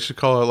they're like, you should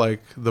call it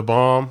like the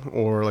bomb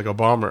or like a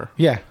bomber.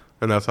 Yeah.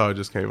 And that's how it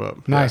just came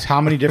up. Nice. Yeah.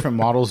 How many different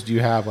models do you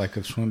have, like,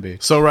 of swim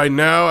baits? So right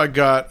now I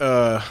got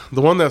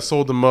the one that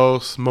sold the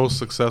most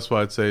successful,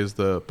 I'd say, is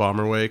the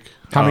Bomber Wake.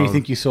 How many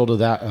think you sold of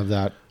that?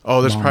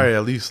 Oh, there's bomber? probably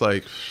at least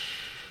like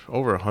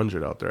over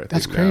 100 out there. I think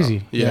That's now.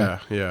 crazy.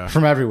 Yeah.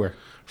 From everywhere.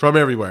 From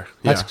everywhere.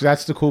 Yeah.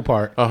 That's the cool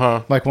part.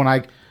 Uh-huh. Like when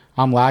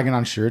I'm lagging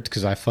on shirts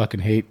because I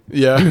fucking hate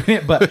Yeah. doing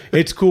it, but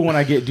it's cool when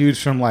I get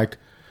dudes from like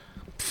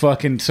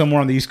fucking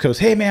somewhere on the East Coast.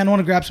 Hey man, I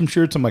want to grab some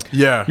shirts. I'm like,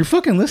 Yeah. you're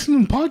fucking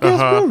listening to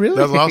podcasts, bro? Really?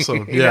 That's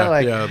awesome. You Yeah. know,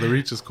 like, yeah. The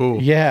reach is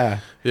cool. Yeah.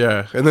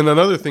 Yeah. And then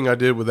another thing I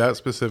did with that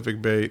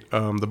specific bait,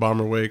 the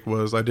Bomber Wake,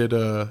 was I did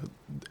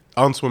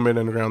on Swim Bait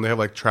Underground, they have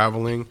like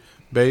traveling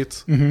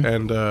baits. Mm-hmm.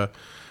 And I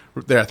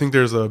think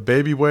there's a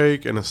Baby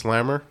Wake and a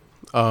Slammer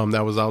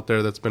that was out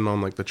there that's been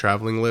on like the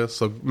traveling list.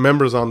 So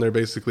members on there,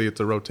 basically it's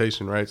a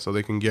rotation, right? So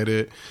they can get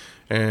it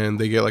and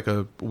they get like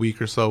a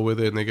week or so with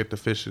it and they get to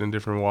fish it in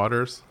different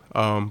waters.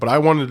 But I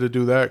wanted to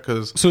do that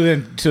because... So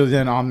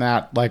then on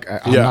that, like,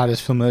 I'm Yeah. not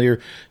as familiar.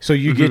 So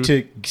you get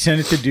to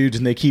send it to dudes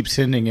and they keep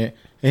sending it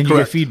and you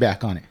Correct. get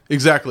feedback on it.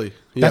 Exactly.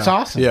 Yeah. That's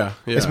awesome. Yeah.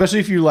 Especially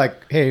if you're like,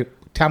 hey,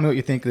 tell me what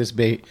you think of this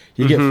bait.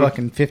 You get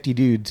fucking 50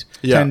 dudes,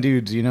 Yeah. 10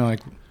 dudes, you know,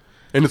 like...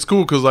 And it's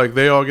cool because like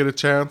they all get a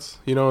chance,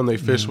 you know, and they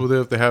fish with it.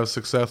 If they have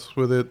success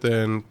with it,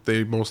 then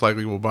they most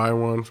likely will buy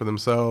one for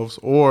themselves.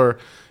 Or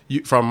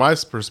from my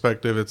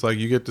perspective, it's like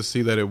you get to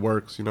see that it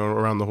works, you know,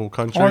 around the whole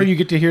country. Or you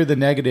get to hear the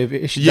negative. Yeah,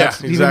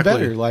 That's exactly. even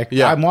better. Like,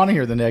 Yeah. I want to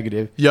hear the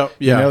negative. Yep,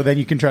 You yeah. know, then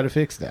you can try to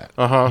fix that.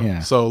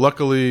 Yeah. So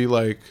luckily,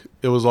 like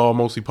it was all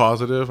mostly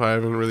positive. I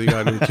haven't really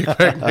gotten any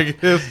kickback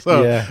negative.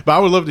 So, Yeah. but I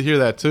would love to hear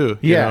that too.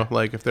 You Yeah. know?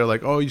 Like if they're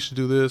like, oh, you should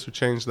do this or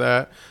change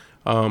that.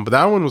 But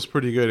that one was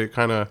pretty good. It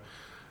kind of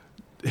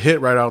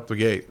hit right out the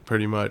gate,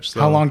 pretty much. So.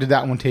 How long did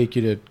that one take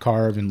you to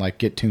carve and like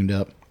get tuned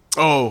up?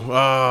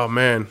 Oh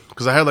man,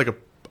 because I had like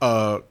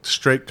a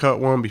straight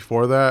cut one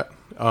before that.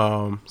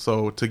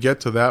 So to get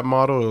to that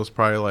model, it was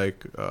probably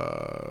like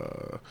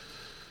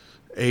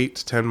 8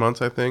 to 10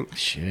 months, I think.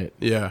 Shit.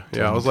 Yeah.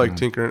 I was like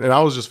tinkering, and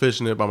I was just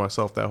fishing it by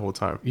myself that whole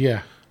time.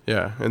 Yeah.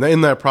 Yeah, and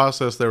in that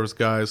process, there was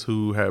guys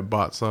who had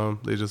bought some.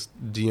 They just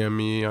DM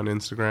me on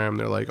Instagram.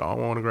 They're like, "Oh, I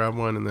want to grab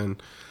one," and then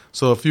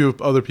so a few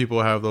other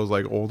people have those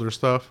like older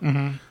stuff.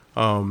 But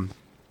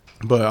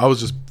I was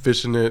just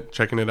fishing it,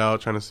 checking it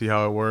out, trying to see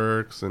how it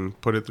works, and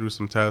put it through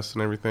some tests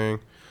and everything.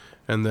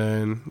 And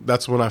then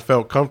that's when I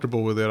felt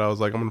comfortable with it. I was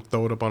like, I'm gonna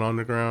throw it up on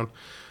Underground,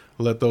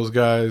 let those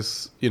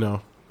guys, you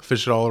know,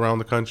 fish it all around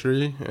the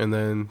country, and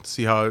then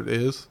see how it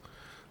is.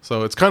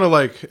 So it's kind of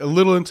like a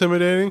little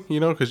intimidating, you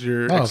know, because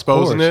you're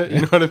exposing course. it. You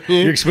know what I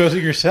mean? You're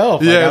exposing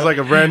yourself. Yeah, it's like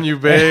a brand new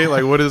bait.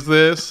 Like, what is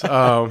this?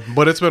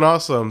 But it's been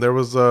awesome. There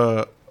was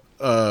one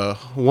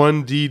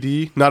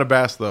DD, not a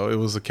bass though. It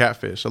was a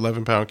catfish,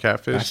 11-pound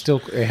catfish.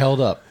 It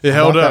held up. It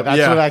held up. That's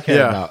yeah, what I care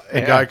yeah. about.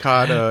 A guy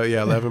caught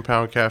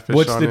 11-pound catfish.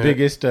 What's on the it.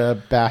 biggest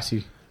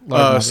bassy?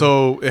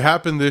 So it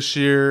happened this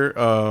year.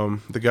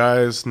 The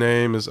guy's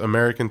name is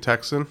American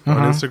Texan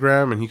on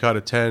Instagram, and he caught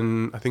a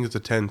 10. I think it's a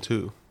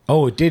 10-2.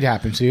 Oh, it did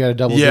happen. So you got a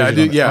double. Yeah, I digit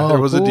did. on it. Yeah, Oh, there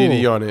was cool. a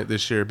DD on it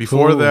this year.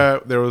 Before Cool.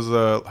 that, there was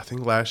I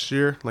think last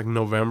year, like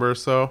November or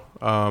so,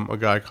 a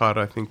guy caught.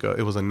 I think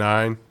it was a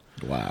 9.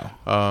 Wow.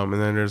 And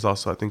then there's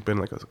also I think been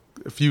like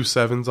a few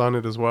 7s on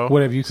it as well.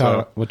 What have you So,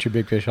 caught? What's your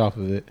big fish off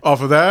of it?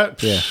 off of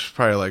that? Yeah.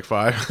 Probably like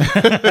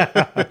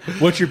 5.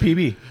 What's your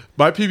PB?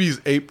 My PB's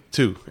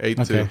 8.2. 8.2.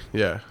 Okay.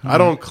 Yeah. I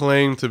don't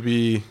claim to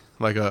be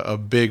like a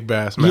big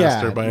bass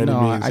master by any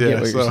means. I get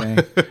what you're saying.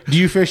 Do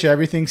you fish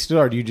everything still,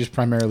 or do you just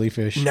primarily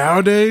fish?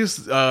 Nowadays,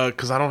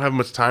 because I don't have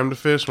much time to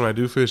fish, when I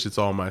do fish, it's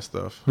all my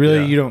stuff. Really?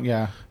 Yeah. You don't?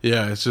 Yeah.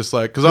 Yeah, it's just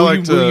like, because I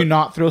like to. Will you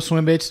not throw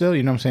swim bait still?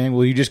 You know what I'm saying?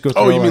 Will you just go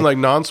throw? Oh, you mean like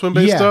non-swim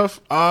based Yeah. stuff?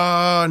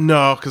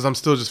 No, because I'm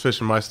still just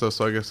fishing my stuff,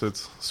 so I guess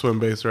it's swim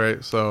based,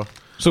 right? So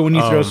when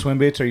you throw swim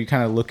baits, are you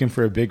kind of looking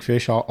for a big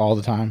fish all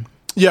the time?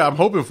 yeah, I'm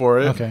hoping for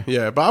it. Okay.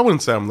 Yeah, but I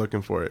wouldn't say I'm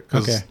looking for it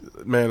because, Okay.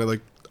 man,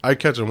 like I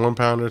catch a 1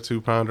 pounder,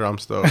 2 pounder, I'm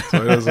stoked.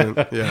 So it doesn't.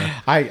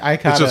 Yeah, I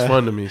caught it's just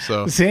fun to me.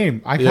 So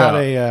Same. I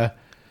caught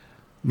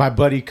my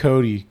buddy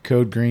Cody,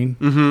 Code Green.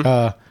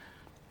 Mm-hmm.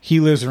 He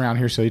lives around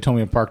here, so he told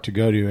me a park to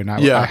go to, and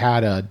I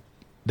had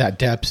that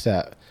depths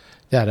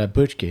that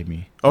Butch gave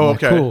me. Oh, I'm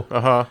like, okay.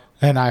 Cool.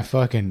 And I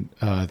fucking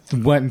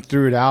went and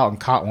threw it out and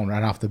caught one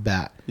right off the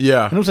bat.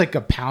 Yeah. And it was like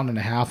 1.5 pounds,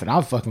 and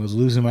I fucking was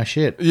losing my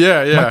shit.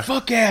 Yeah, yeah. I'm like,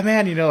 fuck yeah,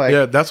 man. You know, like,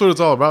 yeah, that's what it's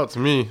all about to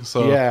me.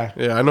 So Yeah.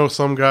 I know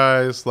some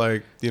guys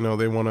like, they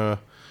want to.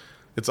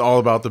 It's all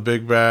about the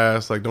big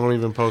bass. Like, don't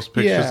even post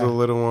pictures Yeah. of the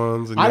little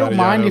ones. And I don't yada,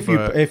 mind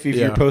yada, if but,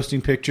 you're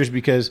posting pictures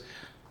because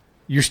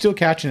you're still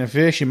catching a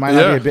fish. You might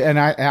not be a bit, and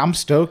I'm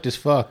stoked as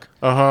fuck.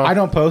 I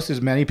don't post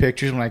as many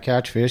pictures when I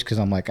catch fish because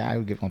I'm like, I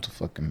would get onto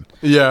fucking.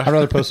 Yeah. I'd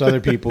rather post other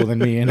people than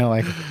me,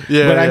 like.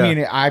 Yeah, But yeah. I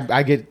mean,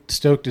 I get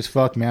stoked as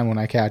fuck, man, when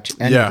I catch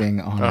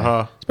anything on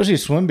it, especially a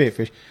swim bait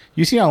fish.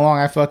 You see how long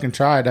I fucking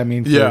tried? I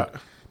mean, for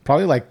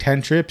probably like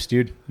 10 trips,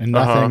 dude, and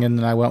nothing. And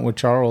then I went with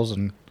Charles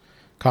and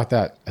caught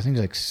that. I think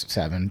it's like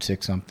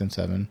 6 something,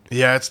 7.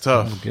 Yeah, it's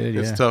tough. Oh, good,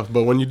 it's yeah. tough.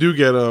 But when you do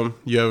get them,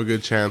 you have a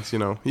good chance,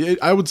 Yeah,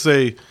 I would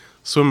say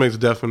swim baits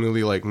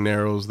definitely like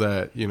narrows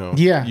that,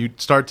 Yeah. you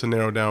start to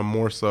narrow down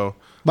more so.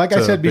 Like I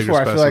to said bigger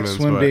before, I feel like specimens,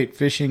 swim but- bait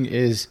fishing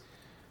is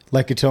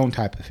like its own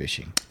type of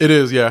fishing. It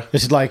is, yeah.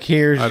 It's like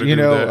here's I'd agree with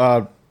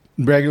that.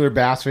 regular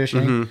bass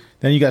fishing, Mm-hmm.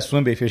 then you got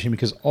swim bait fishing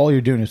because all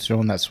you're doing is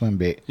throwing that swim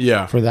bait.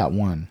 Yeah. For that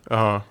one.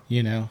 I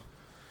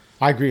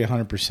agree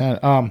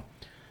 100%.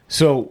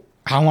 So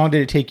how long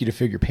did it take you to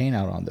figure paint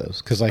out on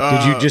those? Because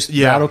did you just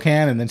rattle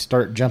can and then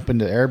start jumping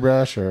to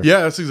airbrush or?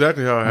 Yeah, that's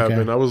exactly how it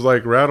happened. I was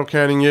like rattle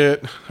canning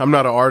it. I'm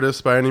not an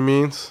artist by any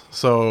means,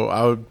 so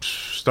I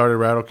started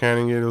rattle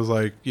canning it. It was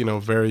like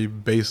very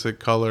basic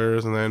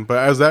colors, and then but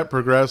as that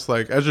progressed,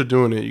 like as you're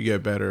doing it, you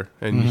get better,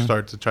 and you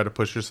start to try to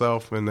push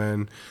yourself, and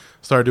then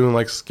start doing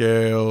like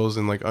scales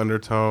and like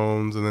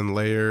undertones, and then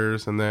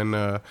layers, and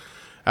then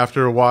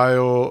after a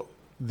while,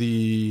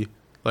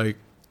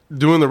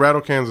 doing the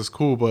rattle cans is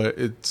cool, but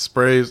it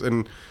sprays.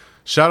 And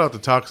shout out to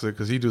Toxic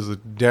because he does a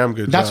damn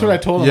good job. That's what I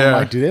told him. Yeah. I'm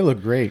like, dude, they look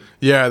great.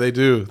 Yeah, they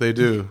do. They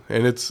do.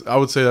 And I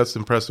would say that's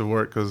impressive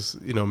work because,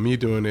 me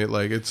doing it,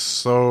 like, it's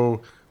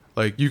so,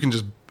 like, you can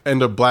just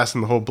end up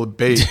blasting the whole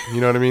bait.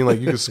 You know what I mean? Like,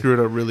 you can screw it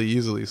up really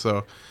easily.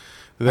 So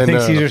then, I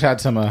think Caesar's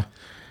had some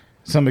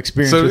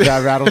experience with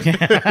that rattle can.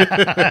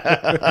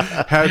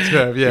 had to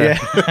have, yeah.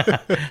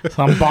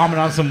 So I'm bombing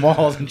on some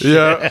walls and shit.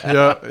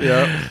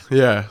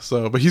 Yeah.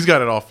 So, but he's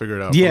got it all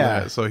figured out.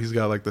 Yeah. That. So he's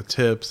got like the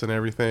tips and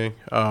everything.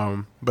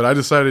 But I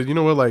decided, you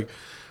know what, like,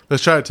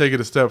 let's try to take it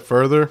a step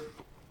further.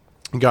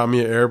 Got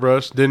me an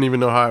airbrush. Didn't even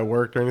know how it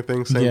worked or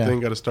anything. Same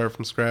thing. Got to start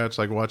from scratch.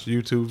 Like watch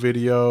YouTube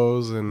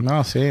videos and.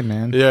 No, same,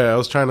 man. Yeah, I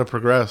was trying to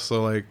progress.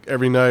 So like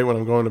every night when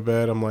I'm going to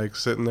bed, I'm like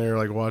sitting there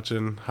like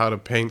watching how to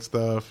paint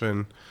stuff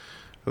and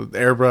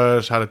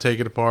airbrush, how to take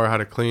it apart, how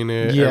to clean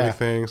it,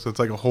 everything. So it's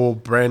like a whole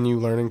brand new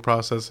learning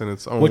process in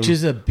its own. Which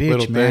is a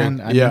bitch, man.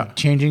 Thing. I mean,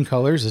 changing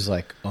colors is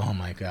like, oh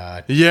my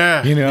god.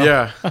 Yeah,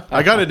 yeah.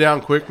 I got it down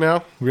quick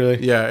now.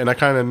 Really? Yeah, and I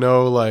kind of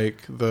know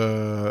like what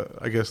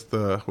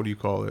do you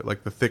call it?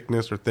 Like the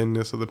thickness or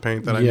thinness of the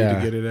paint that I need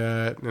to get it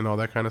at and all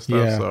that kind of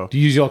stuff. Yeah. So Do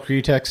you use all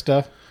Createx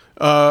stuff?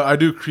 I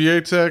do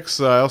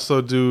Createx. I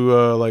also do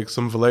like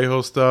some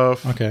Vallejo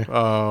stuff. Okay.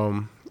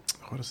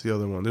 What is the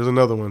other one? There's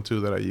another one too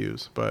that I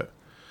use, but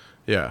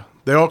yeah,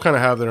 they all kind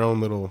of have their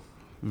own little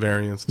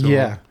variants to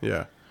them.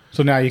 Yeah.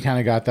 So now you kind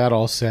of got that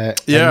all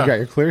set. Yeah. And you got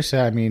your clear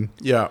set. I mean,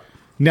 Yeah.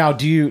 now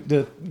do you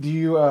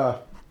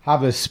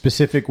have a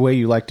specific way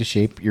you like to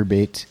shape your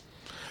baits,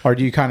 or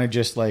do you kind of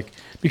just like,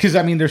 because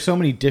I mean, there's so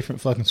many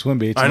different fucking swim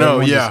baits. I and know,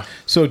 everyone's yeah. just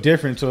so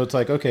different. So it's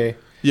like, okay,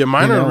 Yeah,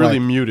 mine you know, are really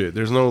like, muted.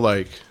 There's no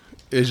like,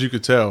 as you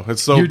could tell,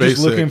 it's so you're basic.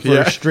 just looking for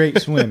a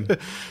straight swim. Straight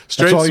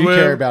That's all swim. you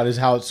care about is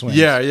how it swims.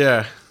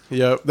 Yeah.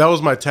 That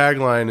was my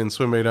tagline in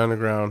Swim Bait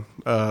Underground,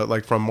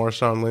 like from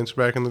Marshawn Lynch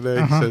back in the day.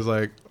 He says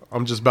like,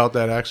 "I'm just about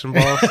that action,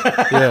 boss."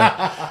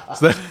 Yeah.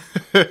 So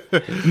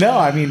No,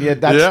 I mean,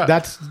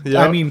 that's.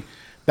 Yeah. I mean,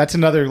 that's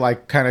another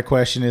like kind of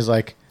question. Is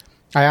like,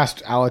 I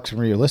asked Alex from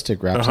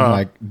Realistic Wraps. I'm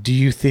like, do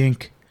you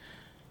think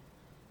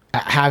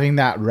having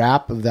that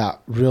wrap of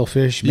that real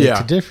fish makes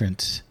a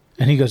difference?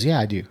 And he goes, yeah,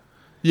 I do.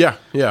 Yeah.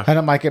 And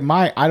I'm like,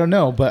 I don't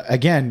know, but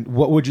again,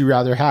 what would you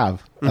rather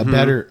have? A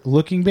better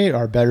looking bait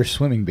or a better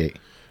swimming bait?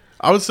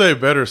 I would say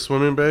better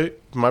swimming bait,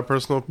 my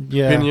personal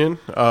opinion.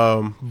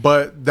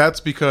 But that's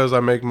because I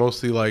make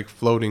mostly like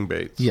floating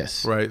baits.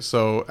 Yes. Right.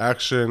 So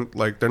action,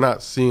 like they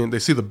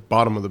see the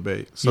bottom of the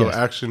bait. So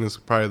action is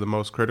probably the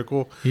most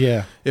critical.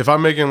 Yeah. If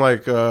I'm making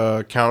like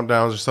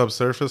countdowns or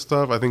subsurface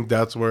stuff, I think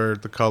that's where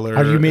the color.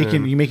 Are you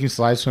making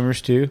slide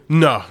swimmers too?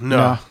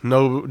 No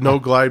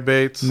glide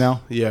baits. No.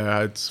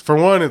 Yeah. It's for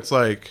one, it's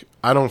like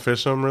I don't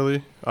fish them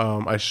really.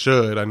 I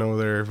should. I know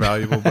they're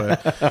valuable,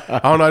 but I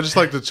don't know. I just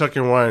like to chuck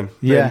and wind.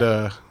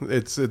 Yeah. And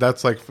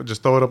that's like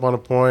just throw it up on a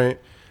point.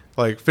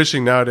 Like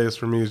fishing nowadays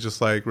for me is just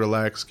like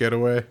relax,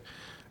 getaway.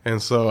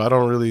 And so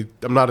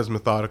I'm not as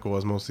methodical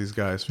as most of these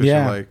guys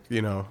fishing like,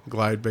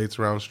 glide baits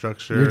around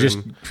structure. You're just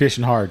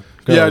fishing hard.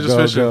 Fishing.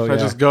 Go, I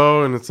just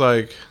go and it's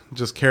like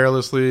just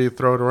carelessly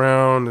throw it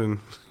around and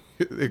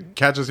it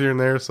catches here and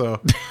there,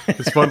 so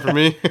it's fun for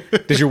me.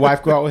 Does your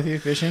wife go out with you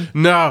fishing?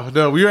 No.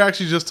 We were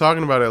actually just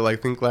talking about it, like,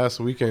 I think last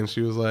weekend.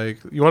 She was like,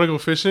 you want to go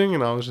fishing?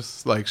 And I was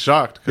just, like,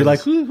 shocked. You're like,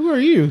 who are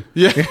you?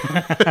 Yeah.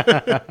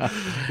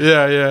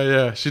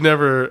 Yeah. She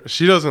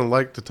doesn't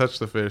like to touch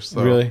the fish.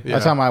 So, really? Yeah.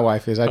 That's how my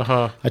wife is.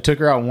 I took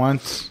her out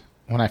once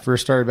when I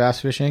first started bass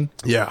fishing.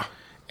 Yeah.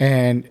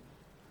 And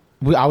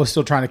I was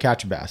still trying to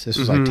catch a bass. This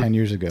was like 10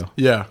 years ago.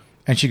 Yeah.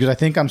 And she goes, I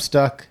think I'm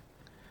stuck.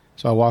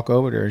 So I walk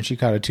over to her and she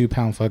caught a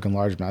 2-pound fucking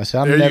largemouth. I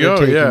said, I'm never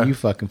taking you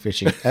fucking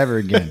fishing ever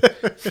again.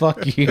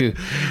 Fuck you.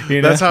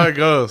 That's how it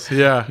goes.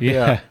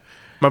 Yeah.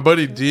 My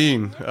buddy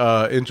Dean,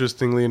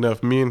 interestingly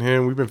enough, me and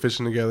him, we've been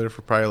fishing together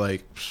for probably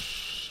like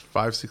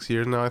 5-6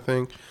 years now, I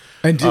think.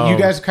 And did you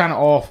guys kind of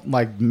all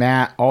like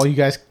all you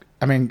guys?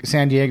 I mean,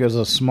 San Diego's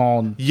a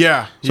small.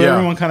 Yeah. So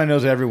everyone kind of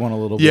knows everyone a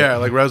little bit. Yeah,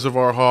 like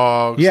Reservoir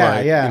Hogs.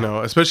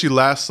 Yeah. Especially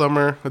last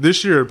summer.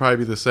 This year it'd probably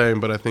be the same,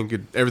 but I think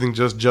everything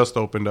just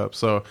opened up.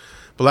 So.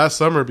 But last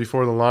summer,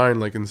 before the line,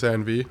 like in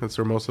San V, that's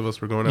where most of us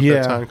were going at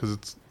that time because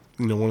it's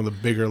one of the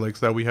bigger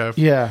lakes that we have.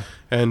 Yeah.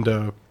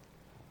 And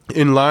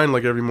in line,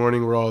 like every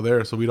morning, we're all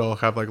there, so we'd all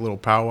have like a little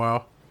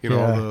powwow.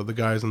 All the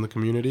guys in the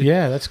community.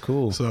 Yeah, that's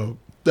cool. So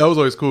that was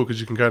always cool because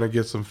you can kind of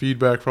get some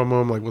feedback from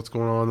them, like what's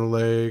going on in the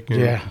lake.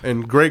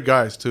 And great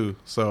guys too.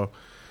 So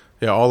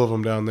yeah, all of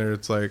them down there.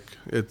 It's like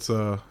it's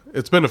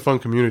been a fun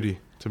community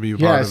to be a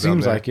part of. Yeah, it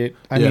seems like it.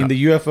 I mean,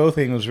 the UFO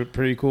thing was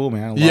pretty cool,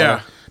 man. A lot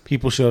of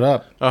people showed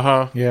up.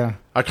 Yeah.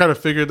 I kind of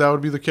figured that would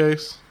be the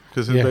case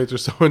because his baits are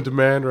so in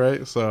demand,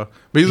 right? So,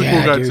 but he's a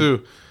cool guy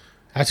too.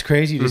 That's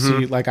crazy to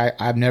see. Like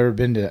I've never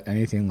been to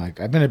anything like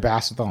I've been to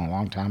Bassathon a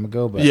long time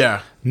ago, but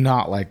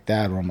not like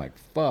that. Where I'm like,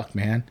 fuck,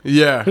 man.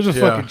 Yeah, there's a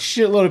fucking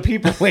shitload of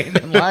people waiting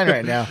in line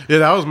right now. Yeah,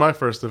 that was my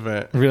first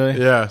event. Really?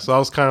 Yeah. So I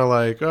was kind of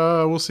like,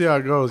 we'll see how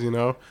it goes,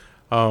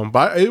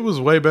 But it was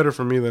way better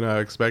for me than I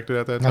expected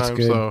at that time.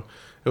 So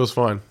it was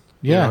fun.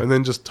 Yeah. And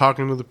then just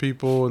talking to the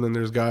people, and then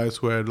there's guys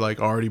who had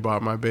like already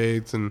bought my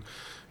baits and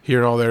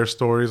hearing all their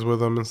stories with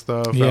them and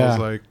stuff. Yeah. I was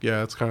like,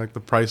 it's kind of like the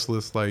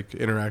priceless like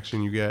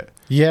interaction you get.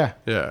 Yeah.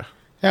 Yeah.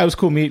 Yeah, it was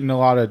cool meeting a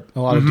lot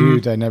of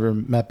dudes I never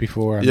met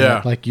before. I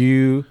met, like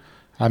you.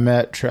 I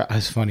met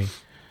it's funny.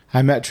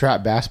 I met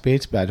Trap Bass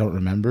Baits, but I don't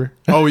remember.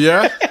 Oh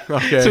yeah?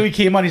 Okay. So he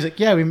came on, he's like,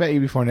 yeah, we met you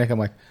before, Nick. I'm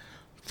like,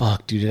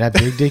 fuck, dude, did I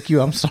big dick you?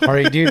 I'm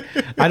sorry, dude.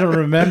 I don't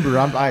remember.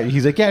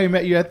 He's like, yeah, we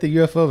met you at the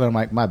UFO event. I'm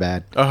like, my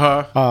bad.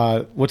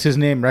 What's his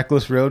name?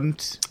 Reckless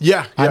Rodents?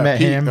 Yeah. I met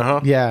him.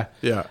 Yeah.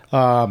 Yeah.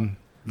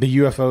 The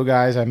UFO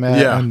guys I met.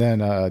 Yeah. And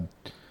then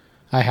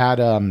I had,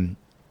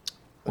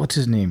 what's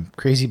his name?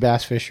 Crazy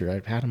Bass Fisher.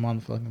 I had him on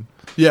the fucking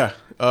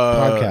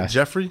podcast.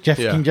 Jeffrey?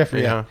 King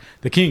Jeffrey, yeah.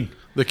 The King.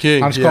 The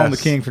King. I'm just calling him the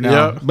King for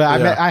now. Yeah.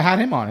 But I had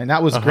him on, and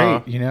that was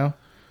great,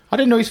 I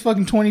didn't know he's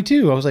fucking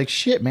 22. I was like,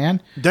 shit,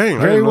 man. Dang.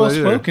 Very well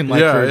spoken,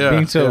 for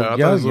being so I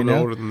young. I was a little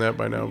older than that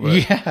by now. But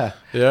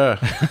yeah.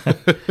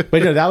 But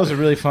that was a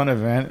really fun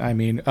event. I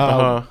mean,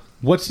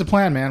 what's the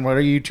plan, man? What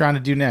are you trying to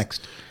do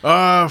next?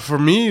 For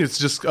me, it's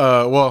just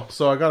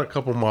so I got a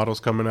couple models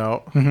coming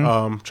out.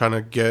 Trying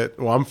to get.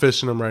 Well, I'm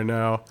fishing them right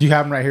now. Do you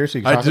have them right here so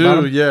you can talk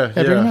about them? Yeah.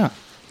 Bring them out.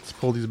 Let's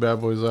pull these bad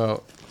boys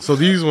out. So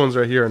these ones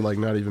right here are like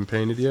not even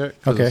painted yet.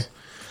 Okay.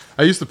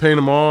 I used to paint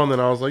them all, and then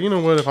I was like, you know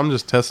what? If I'm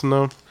just testing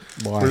them,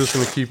 we're just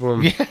gonna keep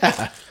them.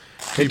 Yeah.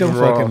 Keep them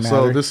raw.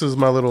 So this is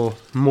my little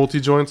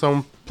multi joints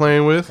I'm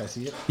playing with. Can I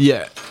see it?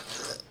 Yeah.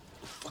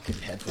 Fucking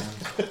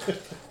headphones.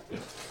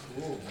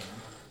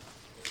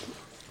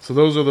 So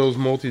those are those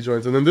multi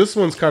joints, and then this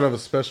one's kind of a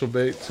special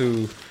bait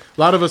to a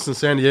lot of us in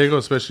San Diego,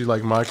 especially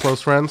like my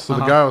close friends. So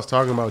the guy I was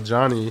talking about,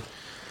 Johnny,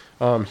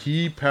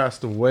 he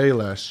passed away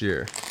last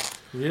year.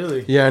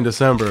 Really? Yeah, in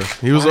December.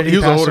 He was an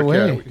older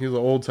cat. He was an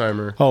old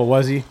timer. Oh,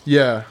 was he?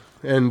 Yeah,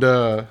 and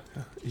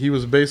he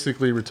was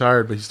basically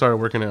retired, but he started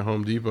working at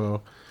Home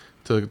Depot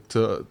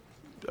to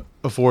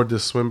afford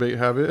this swim bait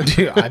habit.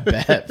 Dude, I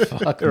bet.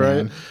 Fuck,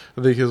 right? Man.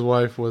 I think his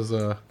wife was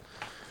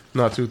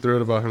not too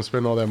thrilled about him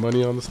spending all that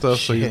money on the stuff,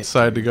 so he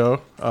decided to go.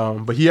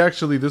 But he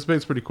actually, this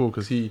bait's pretty cool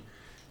because during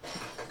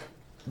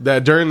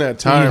that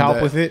time, did he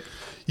help with it?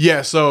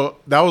 Yeah, so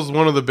that was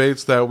one of the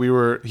baits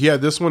that he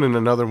had this one and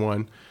another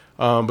one.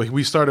 But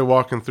we started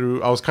walking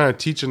through. I was kind of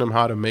teaching him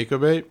how to make a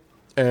bait,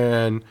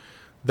 and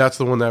that's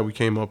the one that we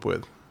came up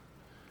with.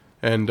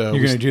 And You're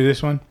going to do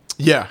this one?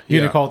 Yeah. You're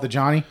going to call it the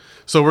Johnny?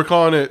 So we're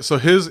calling it. So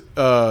his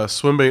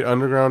swim bait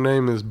underground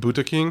name is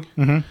Buta King,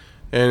 and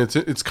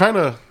it's kind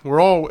of, we're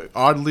all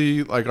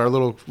oddly, like, our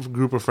little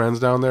group of friends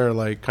down there are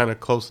like kind of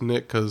close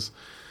knit because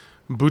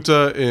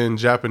Buta in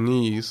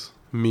Japanese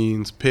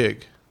means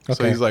pig. So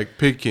Okay. he's like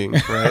Pig King,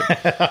 right?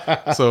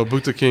 So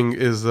Buta King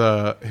is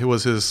it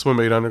was his swim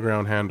bait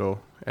underground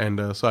handle,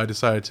 and so I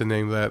decided to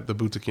name that the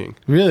Buta King.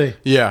 Really?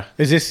 Yeah.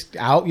 Is this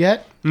out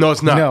yet? No,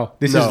 it's not. No,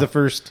 this is the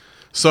first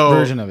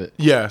version of it.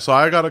 Yeah, so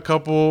I got a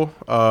couple,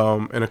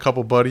 and a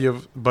couple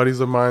buddies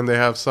of mine. They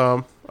have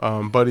some.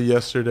 Buddy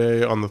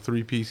yesterday on the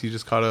 3-piece, he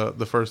just caught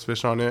the first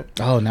fish on it.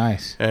 Oh,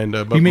 nice. And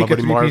You my make a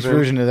buddy 3-piece Marvin,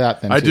 version of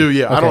that then, I too. do,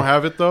 yeah. Okay. I don't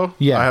have it though.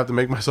 Yeah. I have to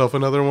make myself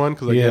another one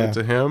because I Yeah. give it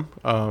to him.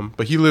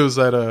 But he lives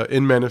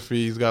in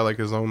Menifee. He's got like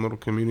his own little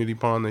community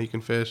pond that he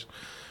can fish,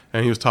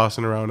 and he was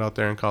tossing around out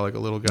there and caught like a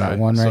little guy. That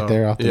one right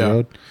there off the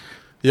road.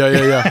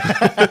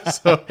 Yeah.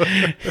 So,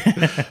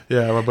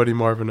 yeah, my buddy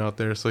Marvin out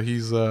there. So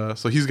he's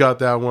got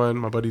that one.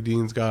 My buddy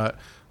Dean's got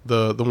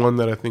the one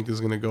that I think is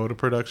going to go to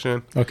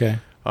production. Okay.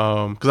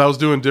 Because I was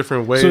doing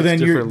different ways. So then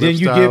different you lip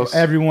give styles.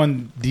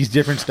 everyone these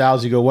different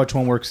styles. You go, which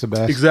one works the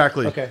best?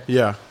 Exactly. Okay.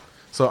 Yeah.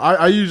 So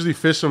I usually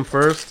fish them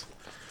first.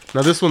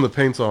 Now this one the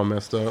paint's all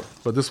messed up,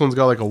 but this one's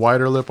got like a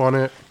wider lip on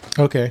it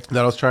Okay.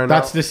 that I was trying.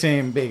 That's out. the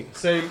same bait.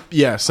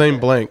 Same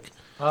blank.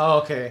 Oh,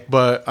 okay.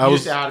 But I You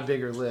was just add a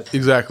bigger lip.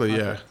 exactly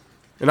yeah.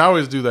 And I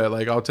always do that.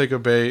 Like I'll take a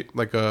bait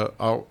like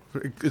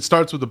it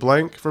starts with the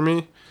blank for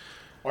me.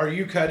 Are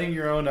you cutting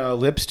your own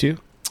lips too?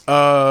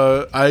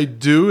 I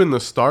do in the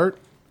start,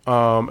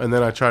 and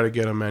then I try to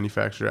get them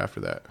manufactured after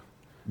that.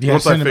 Yeah,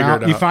 Once I send them figure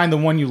out. it You out. find the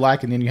one you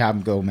like, and then you have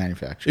them go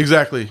manufacture.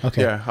 Exactly.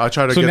 Okay. Yeah, I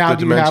try to So get now the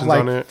do you have dimensions like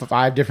on it.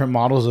 5 different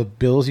models of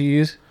bills you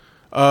use?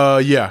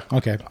 Yeah.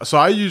 Okay. So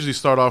I usually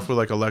start off with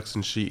like a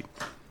Lexan sheet.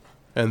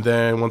 And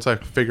then once I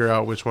figure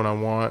out which one I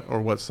want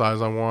or what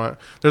size I want,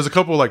 there's a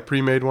couple like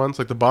pre-made ones.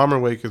 Like the Bomber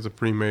Wake is a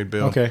pre-made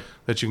bill Okay.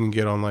 that you can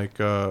get on like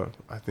I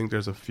think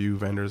there's a few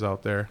vendors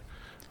out there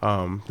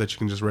that you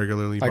can just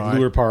regularly Like buy.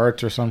 Lure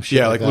Parts or some shit.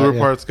 Yeah, like that, Lure yeah.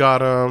 Parts got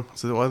them.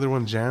 So the other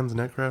one, Jan's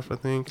Netcraft, I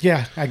think.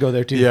 Yeah, I go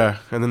there too. Yeah,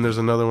 and then there's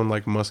another one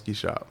like Muskie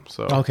Shop.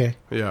 So Okay.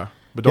 yeah,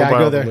 but don't Yeah, I buy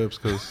go all the there. lips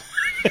because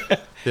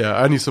yeah,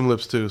 I need some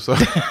lips too. So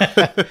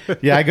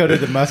Yeah, I go to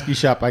the muskie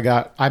shop.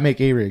 I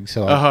make A-rigs,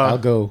 so I'll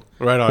go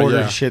Right on, order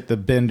yeah. shit, the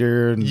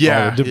bender and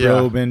Yeah, all the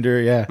Dubro yeah.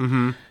 bender. Yeah.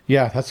 Mm-hmm.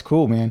 Yeah, that's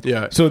cool, man.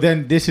 Yeah. So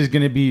then this is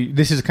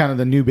kind of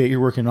the new bait you're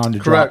working on to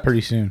drop Correct.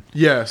 pretty soon.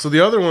 yeah, so the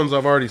other ones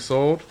I've already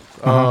sold.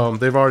 Uh-huh.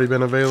 They've already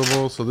been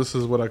available. So this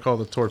is what I call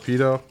the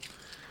torpedo.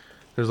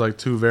 There's like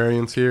 2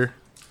 variants here,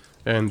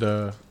 and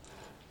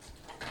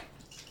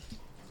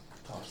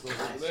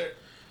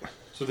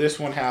So this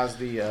one has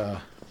the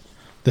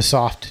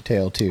soft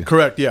tail too.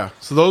 correct, yeah.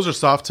 So those are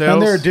soft tails.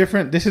 And they're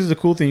different. This is the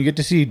cool thing. You get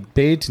to see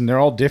baits, and they're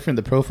all different.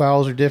 The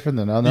profiles are different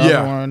than another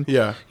Yeah, one.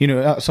 yeah. You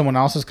know, someone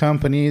else's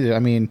company. I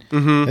mean,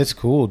 it's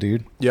cool,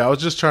 dude. Yeah, I was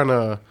just trying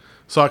to.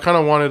 So I kind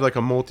of wanted like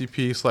a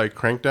multi-piece like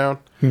crank down.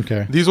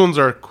 Okay. These ones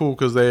are cool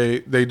because they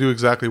do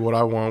exactly what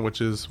I want,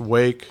 which is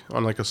wake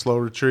on like a slow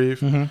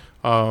retrieve.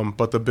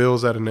 But the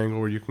bill's at an angle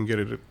where you can get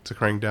it to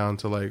crank down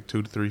to like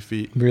 2 to 3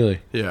 feet. Really?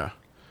 Yeah.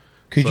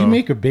 Could So- you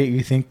make a bait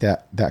you think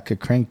that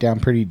could crank down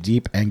pretty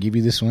deep and give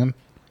you the swim?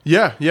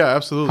 Yeah,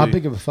 absolutely. How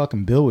big of a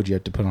fucking bill would you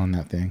have to put on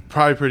that thing?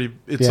 Probably pretty.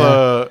 It's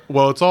Yeah.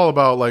 well, it's all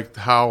about like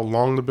how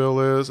long the bill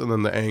is and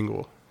then the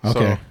angle.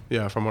 Okay. So,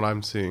 yeah, from what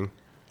I'm seeing.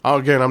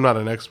 Again, I'm not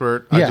an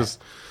expert. Yeah.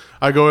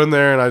 I go in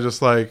there and I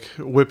just like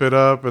whip it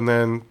up and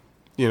then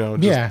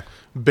just Yeah.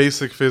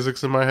 basic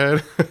physics in my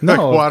head, No,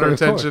 like water of course.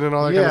 tension and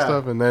all that kind of Yeah.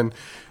 stuff, and then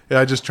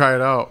I just try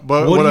it out.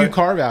 But What do you I,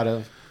 carve out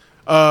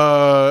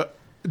of?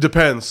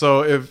 Depends.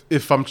 So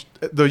if I'm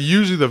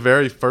usually the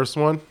very first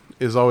one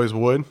is always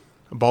wood,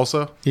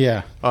 balsa,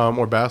 Yeah.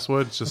 or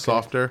basswood. It's just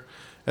softer,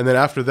 and then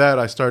after that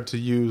I start to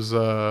use.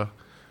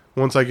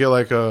 Once I get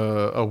like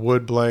a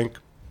wood blank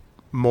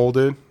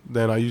molded,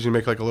 then I usually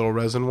make like a little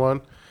resin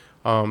one.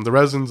 The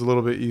resin's a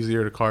little bit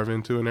easier to carve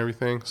into and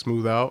everything,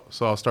 smooth out.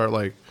 So I'll start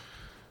like,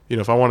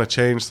 if I want to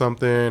change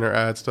something or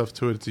add stuff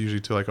to it, it's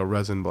usually to like a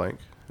resin blank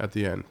at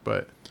the end.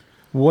 But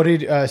What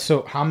did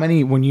so how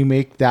many when you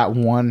make that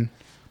one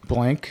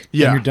blank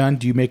Yeah. and you're done,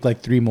 do you make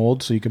like 3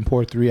 molds so you can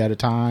pour 3 at a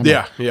time?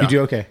 yeah, Or- yeah, You do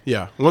okay.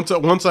 Yeah,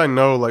 once I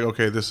know like,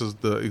 okay, this is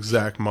the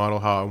exact model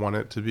how I want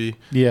it to be.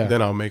 Yeah.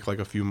 Then I'll make like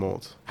a few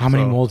molds. How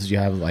many So- molds do you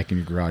have like in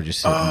your garage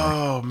just sitting there?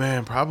 Oh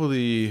man,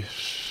 probably.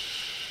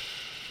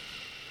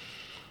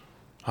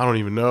 I don't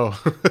even know.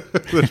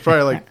 There's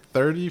probably like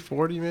 30,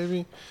 40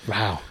 maybe.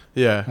 Wow.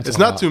 Yeah, That's it's a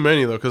not lot. too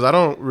many though because I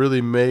don't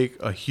really make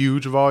a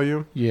huge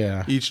volume.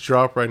 Yeah. Each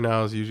drop right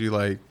now is usually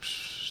like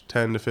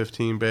 10 to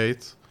 15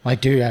 baits.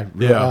 Like dude,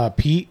 Yeah.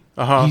 Pete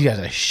He has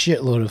a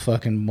shitload of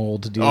fucking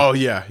molds, dude. Oh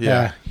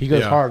yeah. He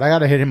goes hard. I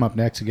gotta hit him up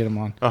next to get him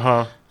on.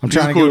 I'm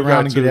trying to cool get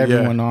around guy and get too,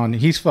 everyone on.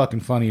 He's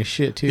fucking funny as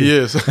shit too. He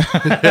is.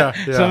 yeah.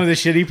 Some of the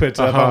shit he puts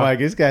up, I'm like,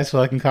 this guy's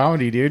fucking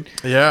comedy, dude.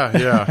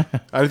 Yeah.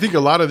 I think a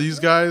lot of these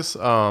guys,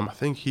 I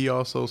think he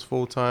also is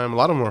full time. A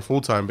lot of them are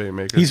full time bait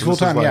makers. He's full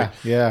time,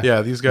 yeah.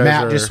 Yeah, these guys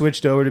Matt are. just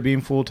switched over to being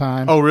full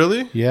time. Oh,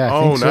 really? Yeah.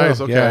 Oh, think nice.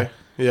 so. Okay.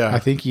 Yeah. I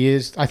think he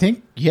is. I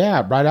think,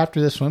 right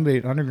after the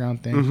Swimbait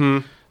Underground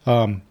thing.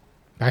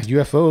 Back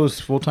UFOs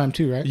full time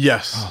too, right?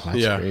 Yes. Oh,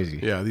 that's crazy.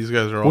 Yeah, these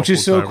guys are all Which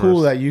is so full-timers.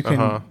 cool that you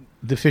can.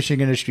 The fishing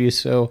industry is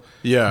so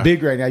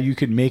big right now. You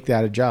could make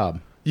that a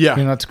job. Yeah,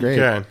 that's great.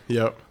 You can.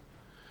 Yep.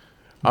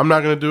 I'm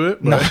not gonna do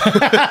it. But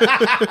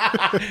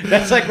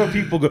That's like when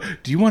people go,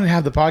 "Do you want to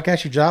have the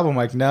podcast your job?" I'm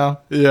like, "No."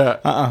 Yeah.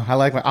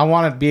 I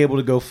want to be able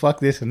to go fuck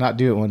this and not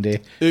do it one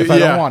day if I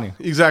don't want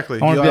to. Exactly.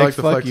 I wanna I be like like,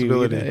 the fuck you,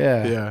 flexibility.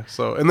 yeah.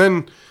 So, and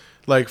then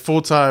like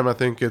full time, I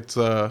think it's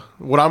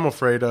what I'm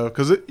afraid of,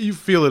 because you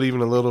feel it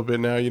even a little bit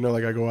now.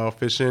 Like I go out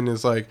fishing,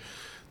 is like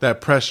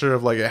that pressure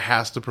of like it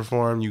has to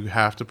perform. You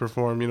have to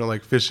perform.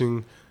 Like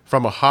fishing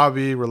from a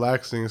hobby,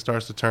 relaxing,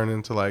 starts to turn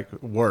into like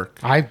work.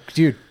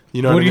 Dude.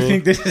 You know what do you I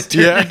mean? think this is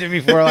turned into me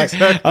for? Like,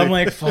 Exactly. I'm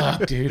like,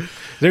 fuck, dude.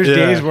 There's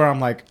days where I'm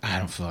like, I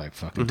don't feel like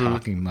fucking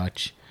talking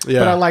much. Yeah.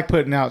 But I like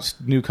putting out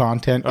new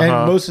content. And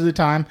most of the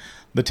time,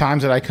 the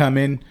times that I come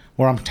in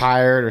where I'm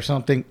tired or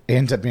something, it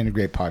ends up being a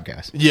great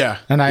podcast. Yeah.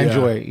 And I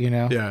enjoy it,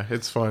 Yeah,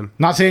 it's fun.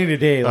 Not saying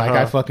today, like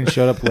I fucking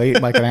showed up late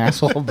like an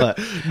asshole, but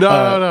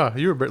No.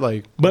 You were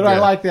like, but I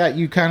like that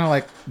you kind of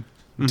like.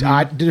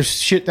 There's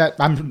shit that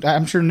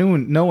I'm sure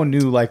no one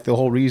knew like the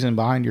whole reason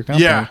behind your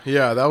company.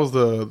 Yeah, that was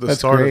the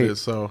start great. of it.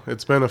 So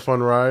it's been a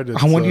fun ride.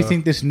 When do you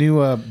think this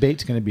new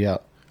bait's going to be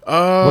out?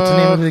 What's the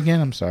name of it again?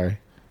 I'm sorry.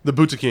 The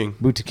Buta King.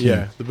 Buta King.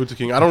 Yeah, the Buta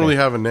King. I don't really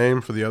have a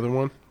name for the other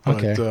one.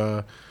 But,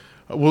 Okay.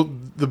 well,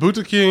 the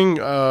Buta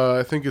King,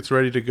 I think it's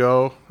ready to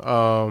go.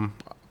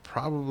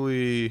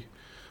 Probably,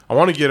 I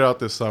want to get it out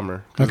this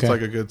summer because Okay. it's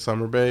like a good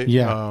summer bait.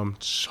 Yeah.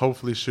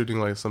 Hopefully shooting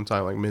like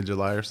sometime like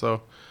mid-July or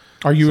so.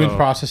 Are you in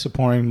process of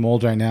pouring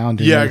mold right now? And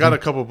doing Yeah, I got a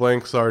everything? couple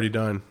blanks already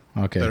done.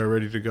 Okay. That are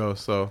ready to go.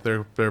 So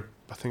they're.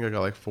 I think I got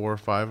like 4 or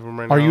 5 of them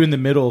right now. Are you in the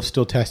middle of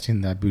still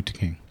testing that Buta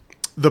King?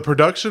 The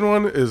production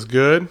one is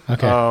good.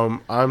 Okay.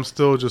 I'm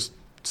still just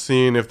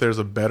seeing if there's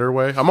a better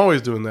way. I'm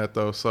always doing that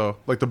though. So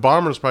like the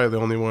Bomber's probably the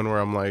only one where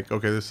I'm like,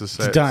 okay, this is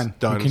set. It's done. It's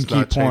done. You can It's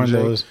not keep pouring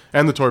changing. those.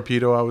 And the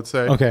Torpedo, I would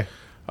say. Okay.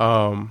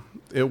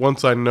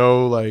 Once I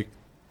know like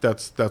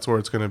that's where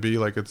it's gonna be.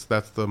 Like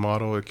that's the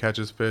model. It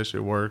catches fish. It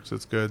works.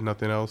 It's good.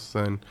 Nothing else.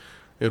 Then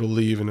it'll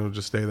leave and it'll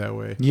just stay that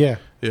way. Yeah.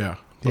 Yeah.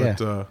 But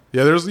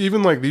there's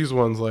even like these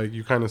ones, like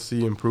you kind of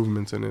see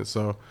improvements in it.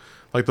 So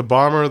like the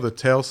Bomber, the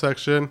tail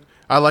section,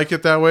 I like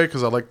it that way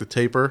because I like the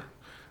taper.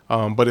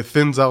 But it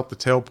thins out the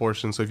tail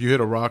portion. So if you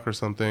hit a rock or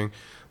something,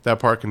 that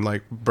part can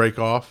like break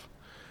off.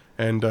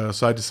 And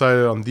so I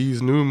decided on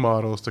these new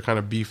models to kind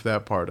of beef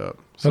that part up.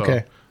 So,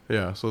 Okay.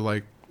 Yeah. So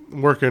like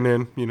working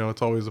in,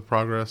 it's always a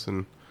progress.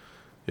 And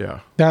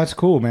yeah. That's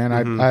cool, man.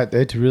 I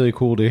it's really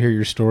cool to hear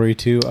your story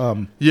too.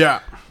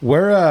 Yeah.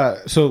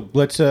 So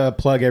let's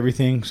plug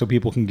everything so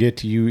people can get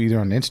to you either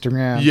on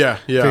Instagram, Yeah.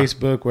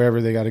 Facebook,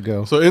 wherever they got to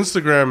go. So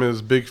Instagram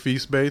is Big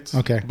Feast Baits.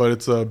 Okay. But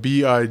it's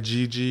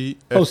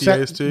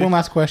BIGGFEAST. One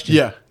last question.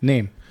 Yeah.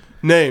 Name.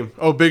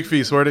 Big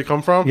Feast. Where did it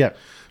come from? Yeah.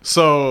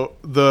 So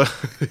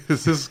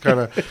this is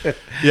kind of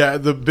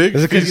the Big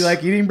Is it because Feast. you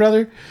like eating,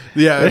 brother?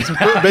 Yeah, it's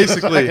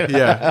basically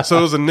yeah. So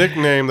it was a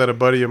nickname that a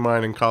buddy of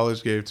mine in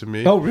college gave to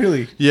me. Oh,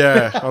 really?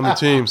 Yeah, on the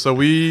team. So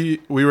we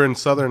were in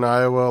southern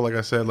Iowa, like I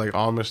said, like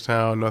Amish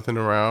town, nothing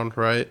around,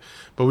 right?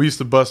 But we used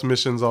to bus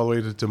missions all the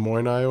way to Des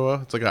Moines,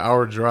 Iowa. It's like an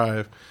hour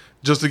drive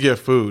just to get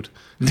food.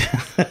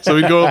 So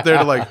we'd go up there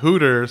to like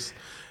Hooters,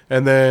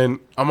 and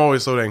then I'm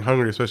always so dang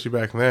hungry, especially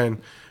back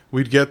then.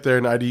 We'd get there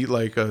and I'd eat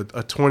like a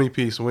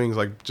 20-piece wings,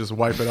 like just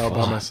wipe it out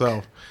by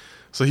myself.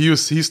 So he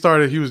was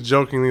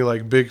jokingly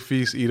like, Big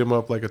Feast, eat him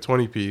up like a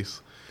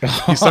 20-piece.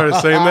 He started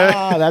saying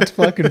that. That's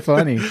fucking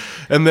funny.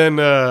 And then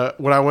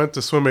when I went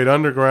to Swimbait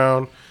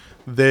Underground,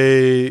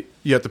 you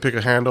have to pick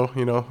a handle,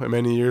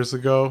 many years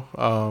ago.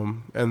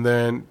 And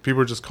then people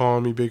were just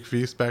calling me Big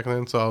Feast back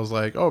then. So I was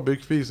like, oh,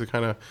 Big Feast. It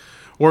kind of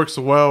works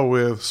well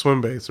with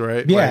swim baits,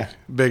 right? Yeah. Like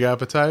big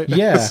appetite.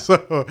 Yeah.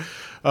 So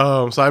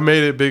I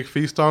made it Big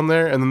Feast on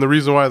there. And then the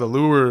reason why the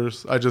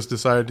lures, I just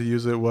decided to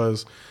use it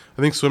was,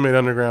 I think Swimbait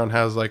Underground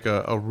has like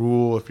a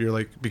rule if you're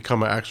like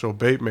become an actual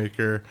bait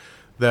maker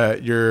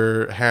that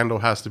your handle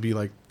has to be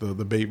like the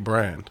bait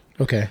brand.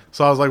 Okay.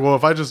 So I was like, well,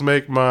 if I just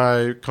make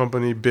my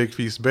company Big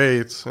Feast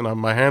Baits and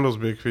my handle's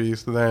Big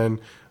Feast, then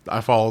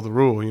I follow the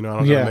rule. I don't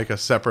have to make a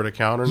separate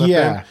account or nothing.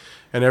 Yeah.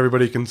 And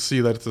everybody can see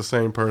that it's the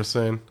same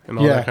person and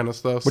all that kind of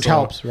stuff. Which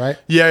helps, right?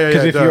 Yeah.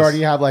 Because if you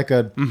already have like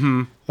a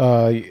you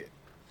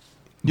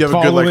have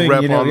a good like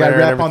rep on there,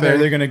 rep on there,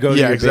 they're gonna go. Yeah,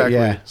 to your exactly. bit,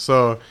 yeah.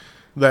 So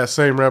that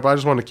same rep, I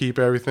just want to keep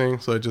everything,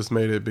 so it just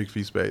made it Big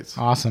Feast Baits.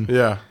 Awesome.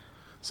 Yeah.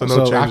 So no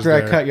So changes after I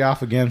there. cut you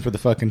off again for the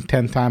fucking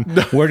 10th time,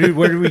 where did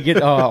we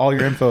get all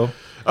your info?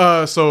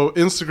 So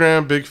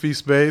Instagram, Big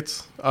Feast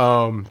Baits.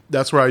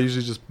 That's where I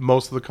usually just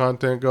most of the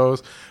content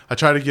goes. I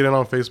try to get in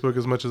on Facebook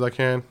as much as I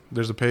can.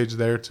 There's a page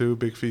there too,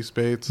 Big Feast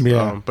Baits.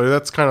 Yeah. But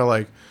that's kind of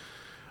like,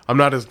 I'm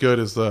not as good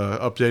as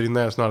updating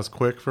that. It's not as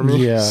quick for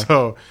me. Yeah.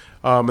 So,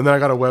 and then I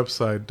got a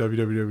website,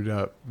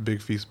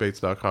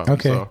 www.bigfeastbaits.com.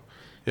 Okay. So,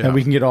 yeah. And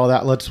we can get all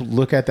that. Let's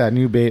look at that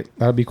new bait.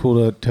 That'd be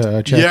cool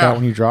to check out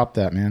when you drop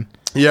that, man.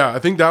 Yeah, I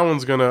think that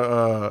one's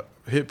gonna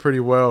hit pretty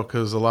well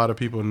because a lot of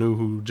people knew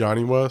who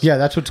Johnny was. Yeah,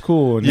 that's what's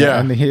cool. And, Yeah.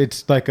 and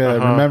it's like a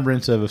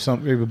remembrance of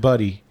a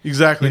buddy.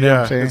 Exactly. You know what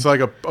Yeah, I'm saying? it's like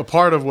a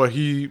part of what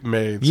he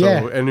made. So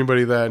Yeah.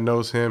 anybody that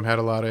knows him had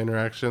a lot of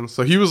interactions.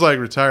 So he was like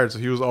retired, so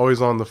he was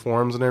always on the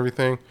forums and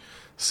everything,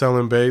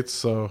 selling baits.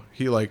 So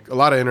he like a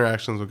lot of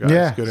interactions with guys.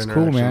 Yeah, good it's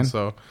interactions.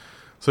 cool, man.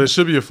 So it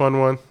should be a fun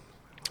one.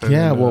 And,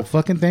 Yeah, well,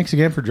 fucking thanks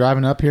again for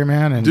driving up here,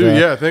 man. And dude,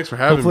 yeah, thanks for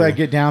having hopefully me. I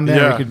get down there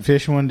Yeah. and we can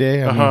fish one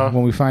day. I mean,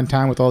 when we find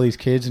time with all these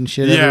kids and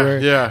shit everywhere.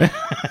 Yeah.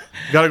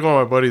 Got to go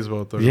on my buddy's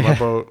boat though. Yeah. My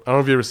boat. I don't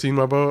know if you ever seen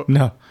my boat.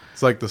 No.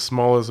 It's like the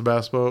smallest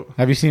bass boat.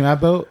 Have you seen my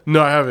boat?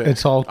 No, I haven't.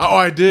 It's all. Oh,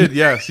 I did.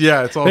 Yes.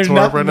 Yeah. It's all There's torn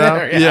up right nothing now.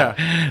 there,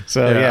 Yeah.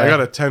 So, I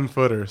got a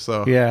 10-footer.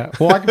 So Yeah.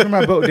 Well, I can bring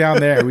my boat down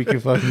there. We can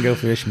fucking go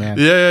fish, man.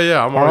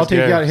 Yeah. Or I'll take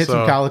you out and hit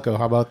some calico.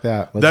 How about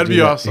that? Let's That'd do be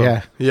that. awesome.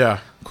 Yeah. Yeah.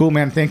 Cool,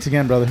 man. Thanks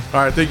again, brother. All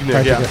right. Thank you, Nick.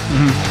 All right, Yeah. take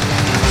care.